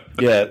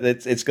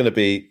it's going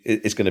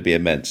to be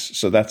immense.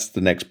 So that's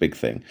the next big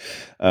thing.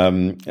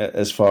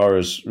 As far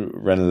as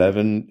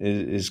Renneleven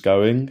is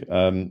going,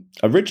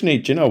 originally,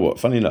 do you know what?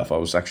 Funny enough, I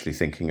was actually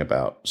thinking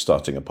about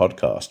starting a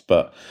podcast,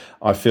 but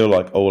I feel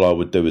like all I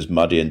would do is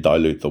muddy and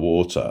dilute the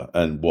water,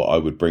 and what I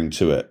would bring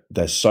to it.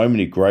 There's so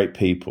many great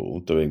people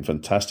doing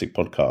fantastic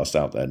podcasts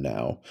out there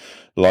now,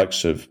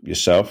 likes of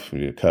yourself,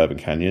 Curb and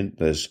Canyon.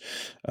 There's,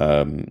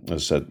 as I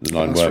said, the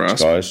Nine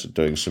Works guys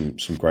doing some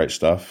great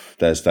stuff.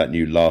 There's that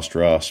new Last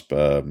Rasp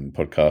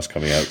podcast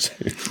coming out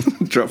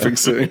soon. Dropping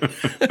soon.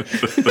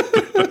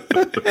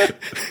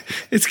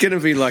 It's going to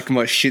be like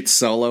my shit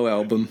solo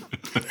album.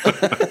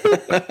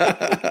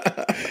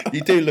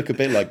 You do look a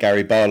bit like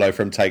Gary Barlow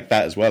from Take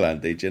That as well,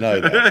 Andy. Do you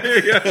know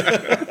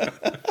that?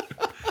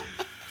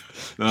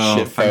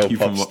 Oh, thank you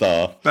pop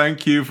star.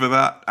 Thank you for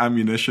that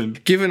ammunition.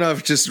 Given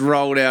I've just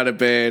rolled out of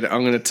bed,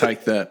 I'm going to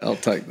take that. I'll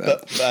take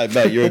that.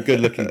 Mate, you're a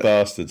good-looking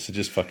bastard, so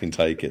just fucking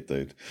take it,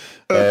 dude.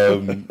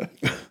 That's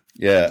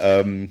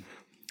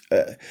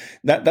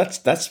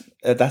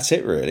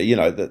it, really.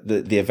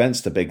 The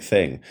event's the big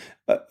thing.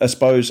 I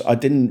suppose I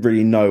didn't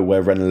really know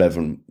where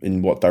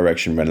in what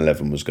direction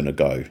Renneleven was going to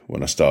go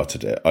when I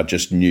started it. I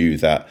just knew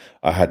that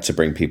I had to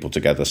bring people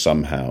together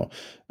somehow,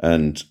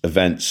 and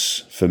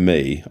events for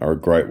me are a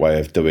great way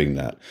of doing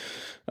that.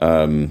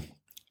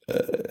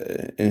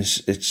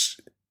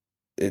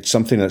 It's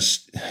something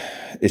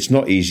it's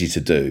not easy to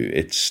do.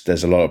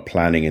 There's a lot of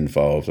planning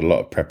involved, a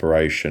lot of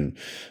preparation,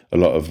 a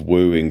lot of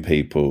wooing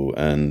people,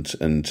 and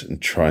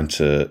trying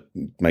to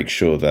make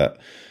sure that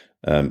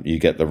you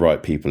get the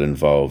right people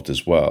involved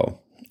as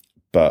well.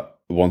 But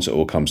once it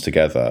all comes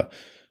together,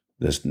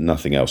 there's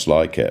nothing else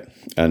like it.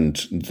 And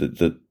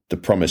the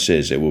promise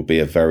is it will be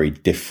a very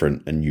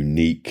different and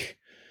unique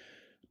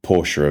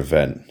Porsche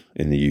event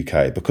in the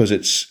UK, because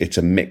it's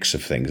a mix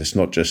of things. It's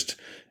not just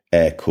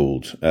air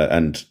cooled,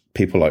 and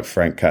people like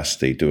Frank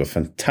Cassidy do a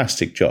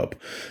fantastic job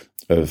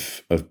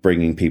of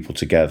bringing people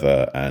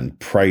together and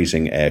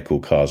praising air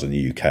cooled cars in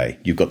the UK.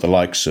 You've got the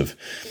likes of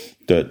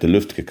the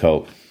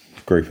Luftgekühlt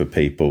group of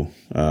people.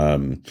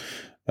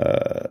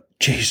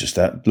 Jesus,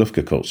 that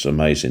Luftgekühlt's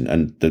amazing,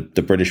 and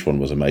the British one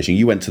was amazing.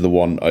 You went to the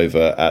one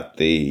over at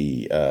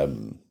the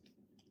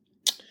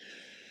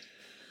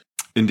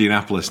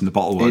Indianapolis in the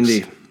Bottle Works.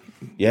 Indy.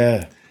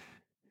 Yeah.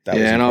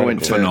 And I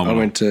went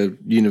to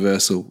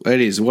Universal.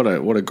 It is what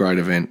a great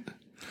event.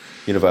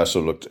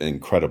 Universal looked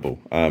incredible.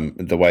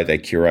 The way they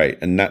curate,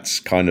 and that's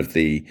kind of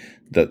the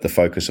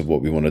focus of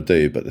what we want to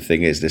do. But the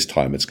thing is, this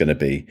time it's going to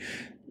be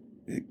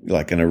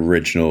like an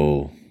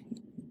original,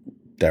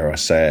 dare I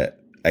say it,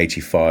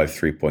 85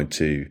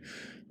 3.2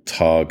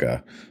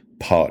 Targa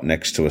parked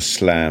next to a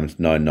slammed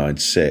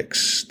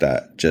 996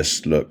 that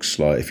just looks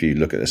like, if you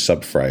look at the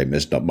subframe,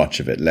 there's not much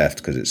of it left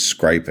because it's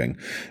scraping,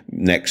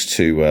 next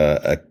to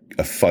a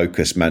a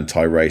Focus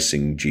Manthey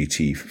Racing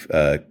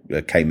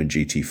Cayman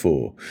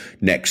GT4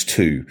 next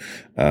to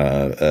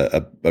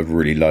a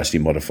really nicely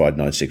modified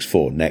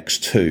 964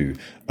 next to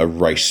a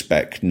race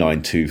spec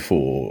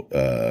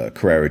 924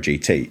 Carrera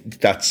GT.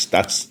 That's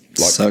like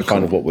so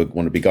kind of what we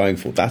want to be going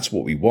for. That's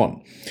what we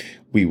want.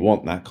 We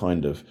want that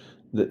kind of.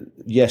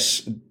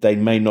 Yes, they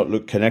may not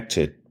look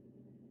connected,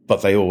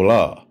 but they all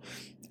are,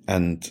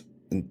 and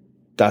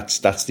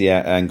that's the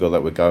angle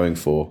that we're going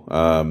for.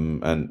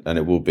 And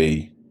it will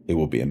be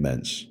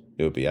immense.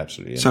 It will be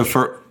absolutely immense.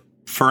 So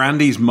for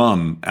Andy's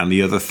mum and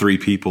the other 3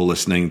 people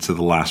listening to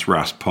the Last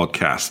Rasp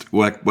podcast,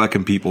 where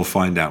can people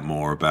find out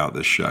more about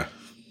this show?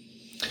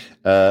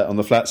 On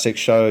the Flat Six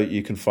Show,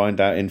 you can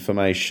find out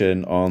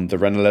information on the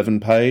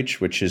Renneleven page,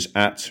 which is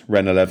at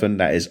Renneleven.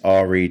 That is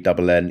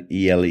RENNELEVEN.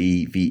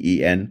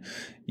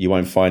 You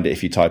won't find it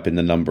if you type in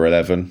the number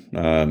 11.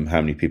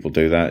 How many people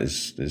do that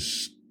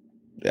is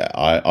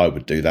I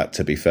would do that,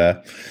 to be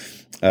fair.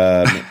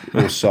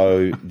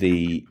 Also,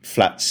 the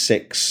Flat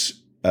Six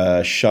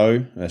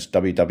show, that's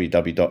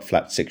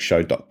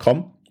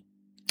www.flat6show.com,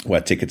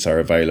 where tickets are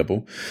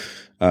available.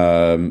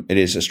 It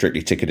is a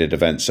strictly ticketed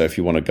event, so if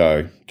you want to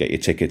go, get your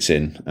tickets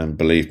in, and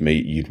believe me,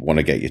 you'd want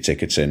to get your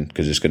tickets in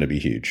because it's going to be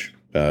huge.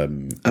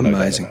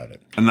 Amazing. No,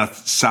 and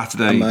that's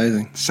Saturday,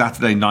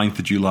 9th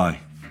of July.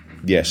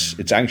 Yes,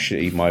 it's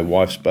actually my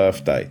wife's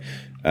birthday,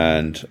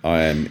 and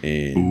I am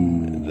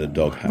in the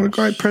doghouse. What a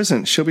great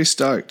present. She'll be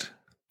stoked.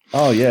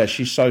 Oh, yeah,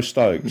 she's so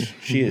stoked.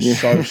 She is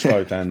so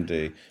stoked,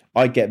 Andy.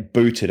 I get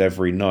booted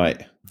every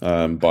night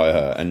by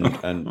her,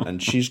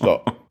 and she's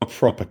got a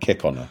proper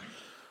kick on her.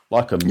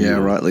 Like a mule. Yeah,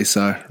 rightly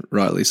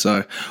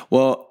so.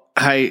 Well,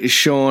 hey,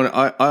 Sean,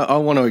 I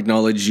want to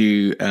acknowledge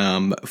you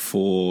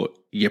for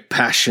your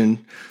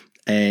passion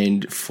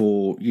and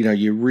for,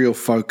 your real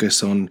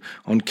focus on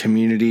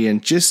community,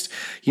 and just,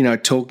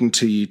 talking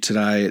to you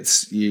today.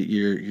 It's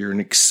you're an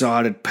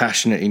excited,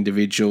 passionate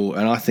individual,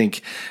 and I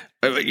think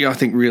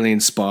really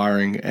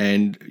inspiring,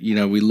 and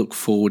we look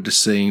forward to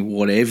seeing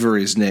whatever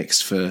is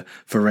next for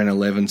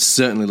Renneleven.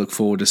 Certainly look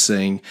forward to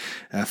seeing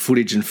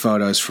footage and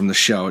photos from the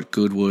show at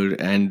Goodwood.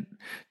 And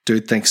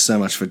dude, thanks so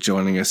much for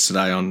joining us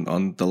today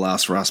on the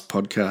Last Rasp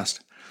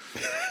podcast.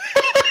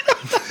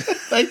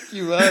 Thank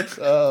you, Matt.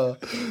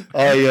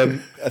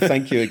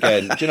 Thank you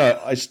again. Do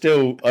I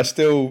still,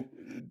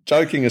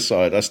 joking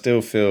aside, I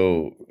still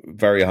feel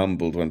very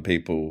humbled when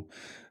people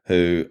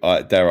who,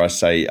 dare I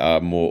say, are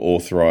more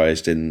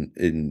authorized in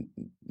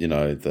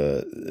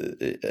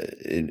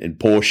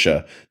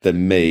Porsche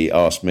than me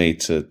ask me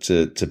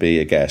to be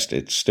a guest.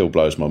 It still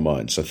blows my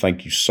mind. So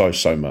thank you so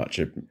much.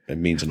 It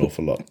means an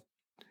awful lot.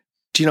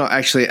 Do you know,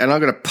 actually, and I've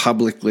got to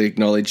publicly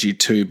acknowledge you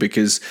too,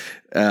 because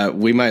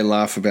we may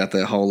laugh about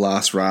the whole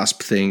Last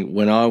Rasp thing.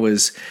 When I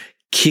was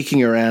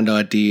kicking around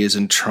ideas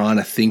and trying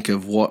to think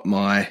of what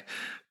my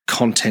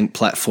content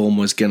platform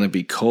was going to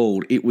be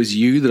called, it was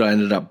you that I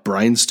ended up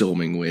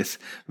brainstorming with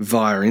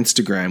via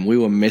Instagram. We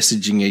were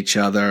messaging each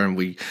other, and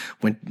we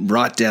went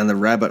right down the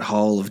rabbit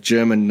hole of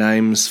German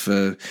names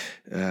for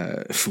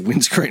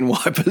windscreen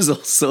wipers, all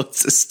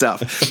sorts of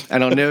stuff.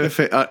 And I'll never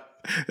forget.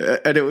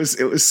 And it was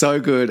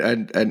so good,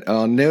 and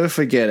I'll never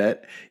forget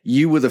it.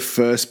 You were the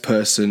first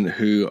person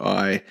who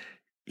I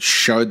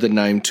showed the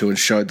name to and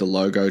showed the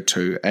logo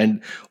to,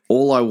 and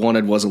all I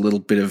wanted was a little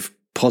bit of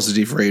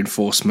positive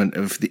reinforcement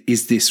of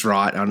is this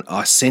right? And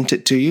I sent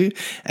it to you,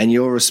 and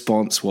your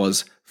response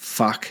was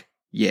 "fuck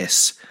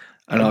yes,"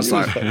 and I was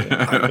like,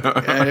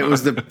 and it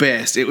was the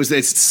best.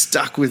 It's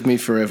stuck with me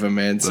forever,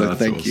 man. So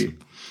thank you.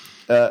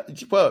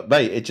 Well,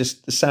 mate, it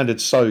just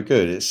sounded so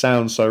good. It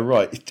sounds so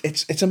right.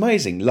 It's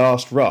amazing.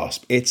 Last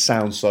Rasp. It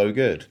sounds so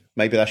good.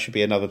 Maybe that should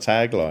be another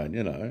tagline,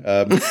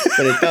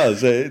 but it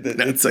does.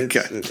 It's okay.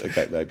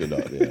 Okay, maybe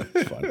not. Yeah,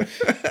 it's fine.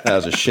 That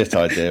was a shit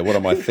idea. What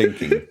am I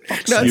thinking?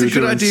 No, it's a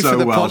good idea for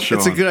the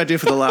It's a good idea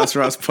for the Last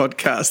Rasp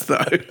podcast,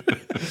 though.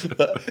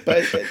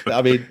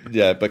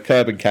 but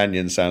Curb and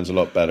Canyon sounds a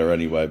lot better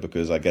anyway,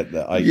 because I get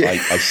that. I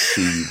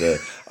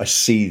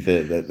see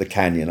the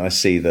canyon. I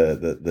see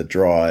the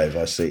drive.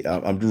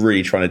 I'm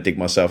really trying to dig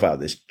myself out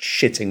of this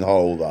shitting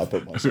hole that I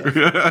put myself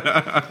in.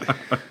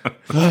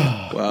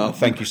 Well,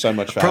 thank you so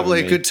much for probably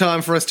having a good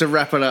time for us to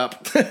wrap it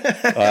up.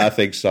 I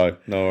think so.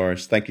 No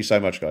worries. Thank you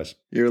so much, guys.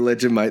 You're a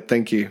legend, mate.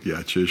 Thank you.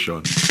 Yeah, cheers,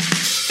 Sean.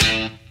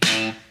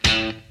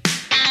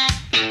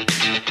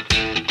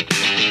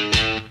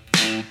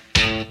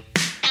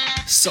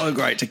 So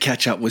great to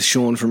catch up with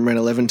Sean from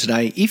Renneleven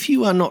today. If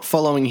you are not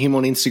following him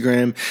on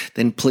Instagram,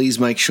 then please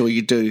make sure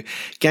you do.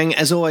 Gang,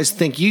 as always,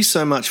 thank you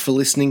so much for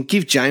listening.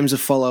 Give James a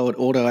follow at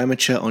Auto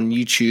Amateur on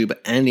YouTube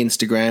and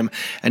Instagram.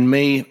 And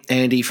me,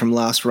 Andy from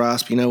Last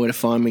Rasp, you know where to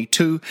find me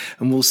too.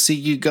 And we'll see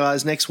you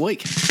guys next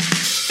week.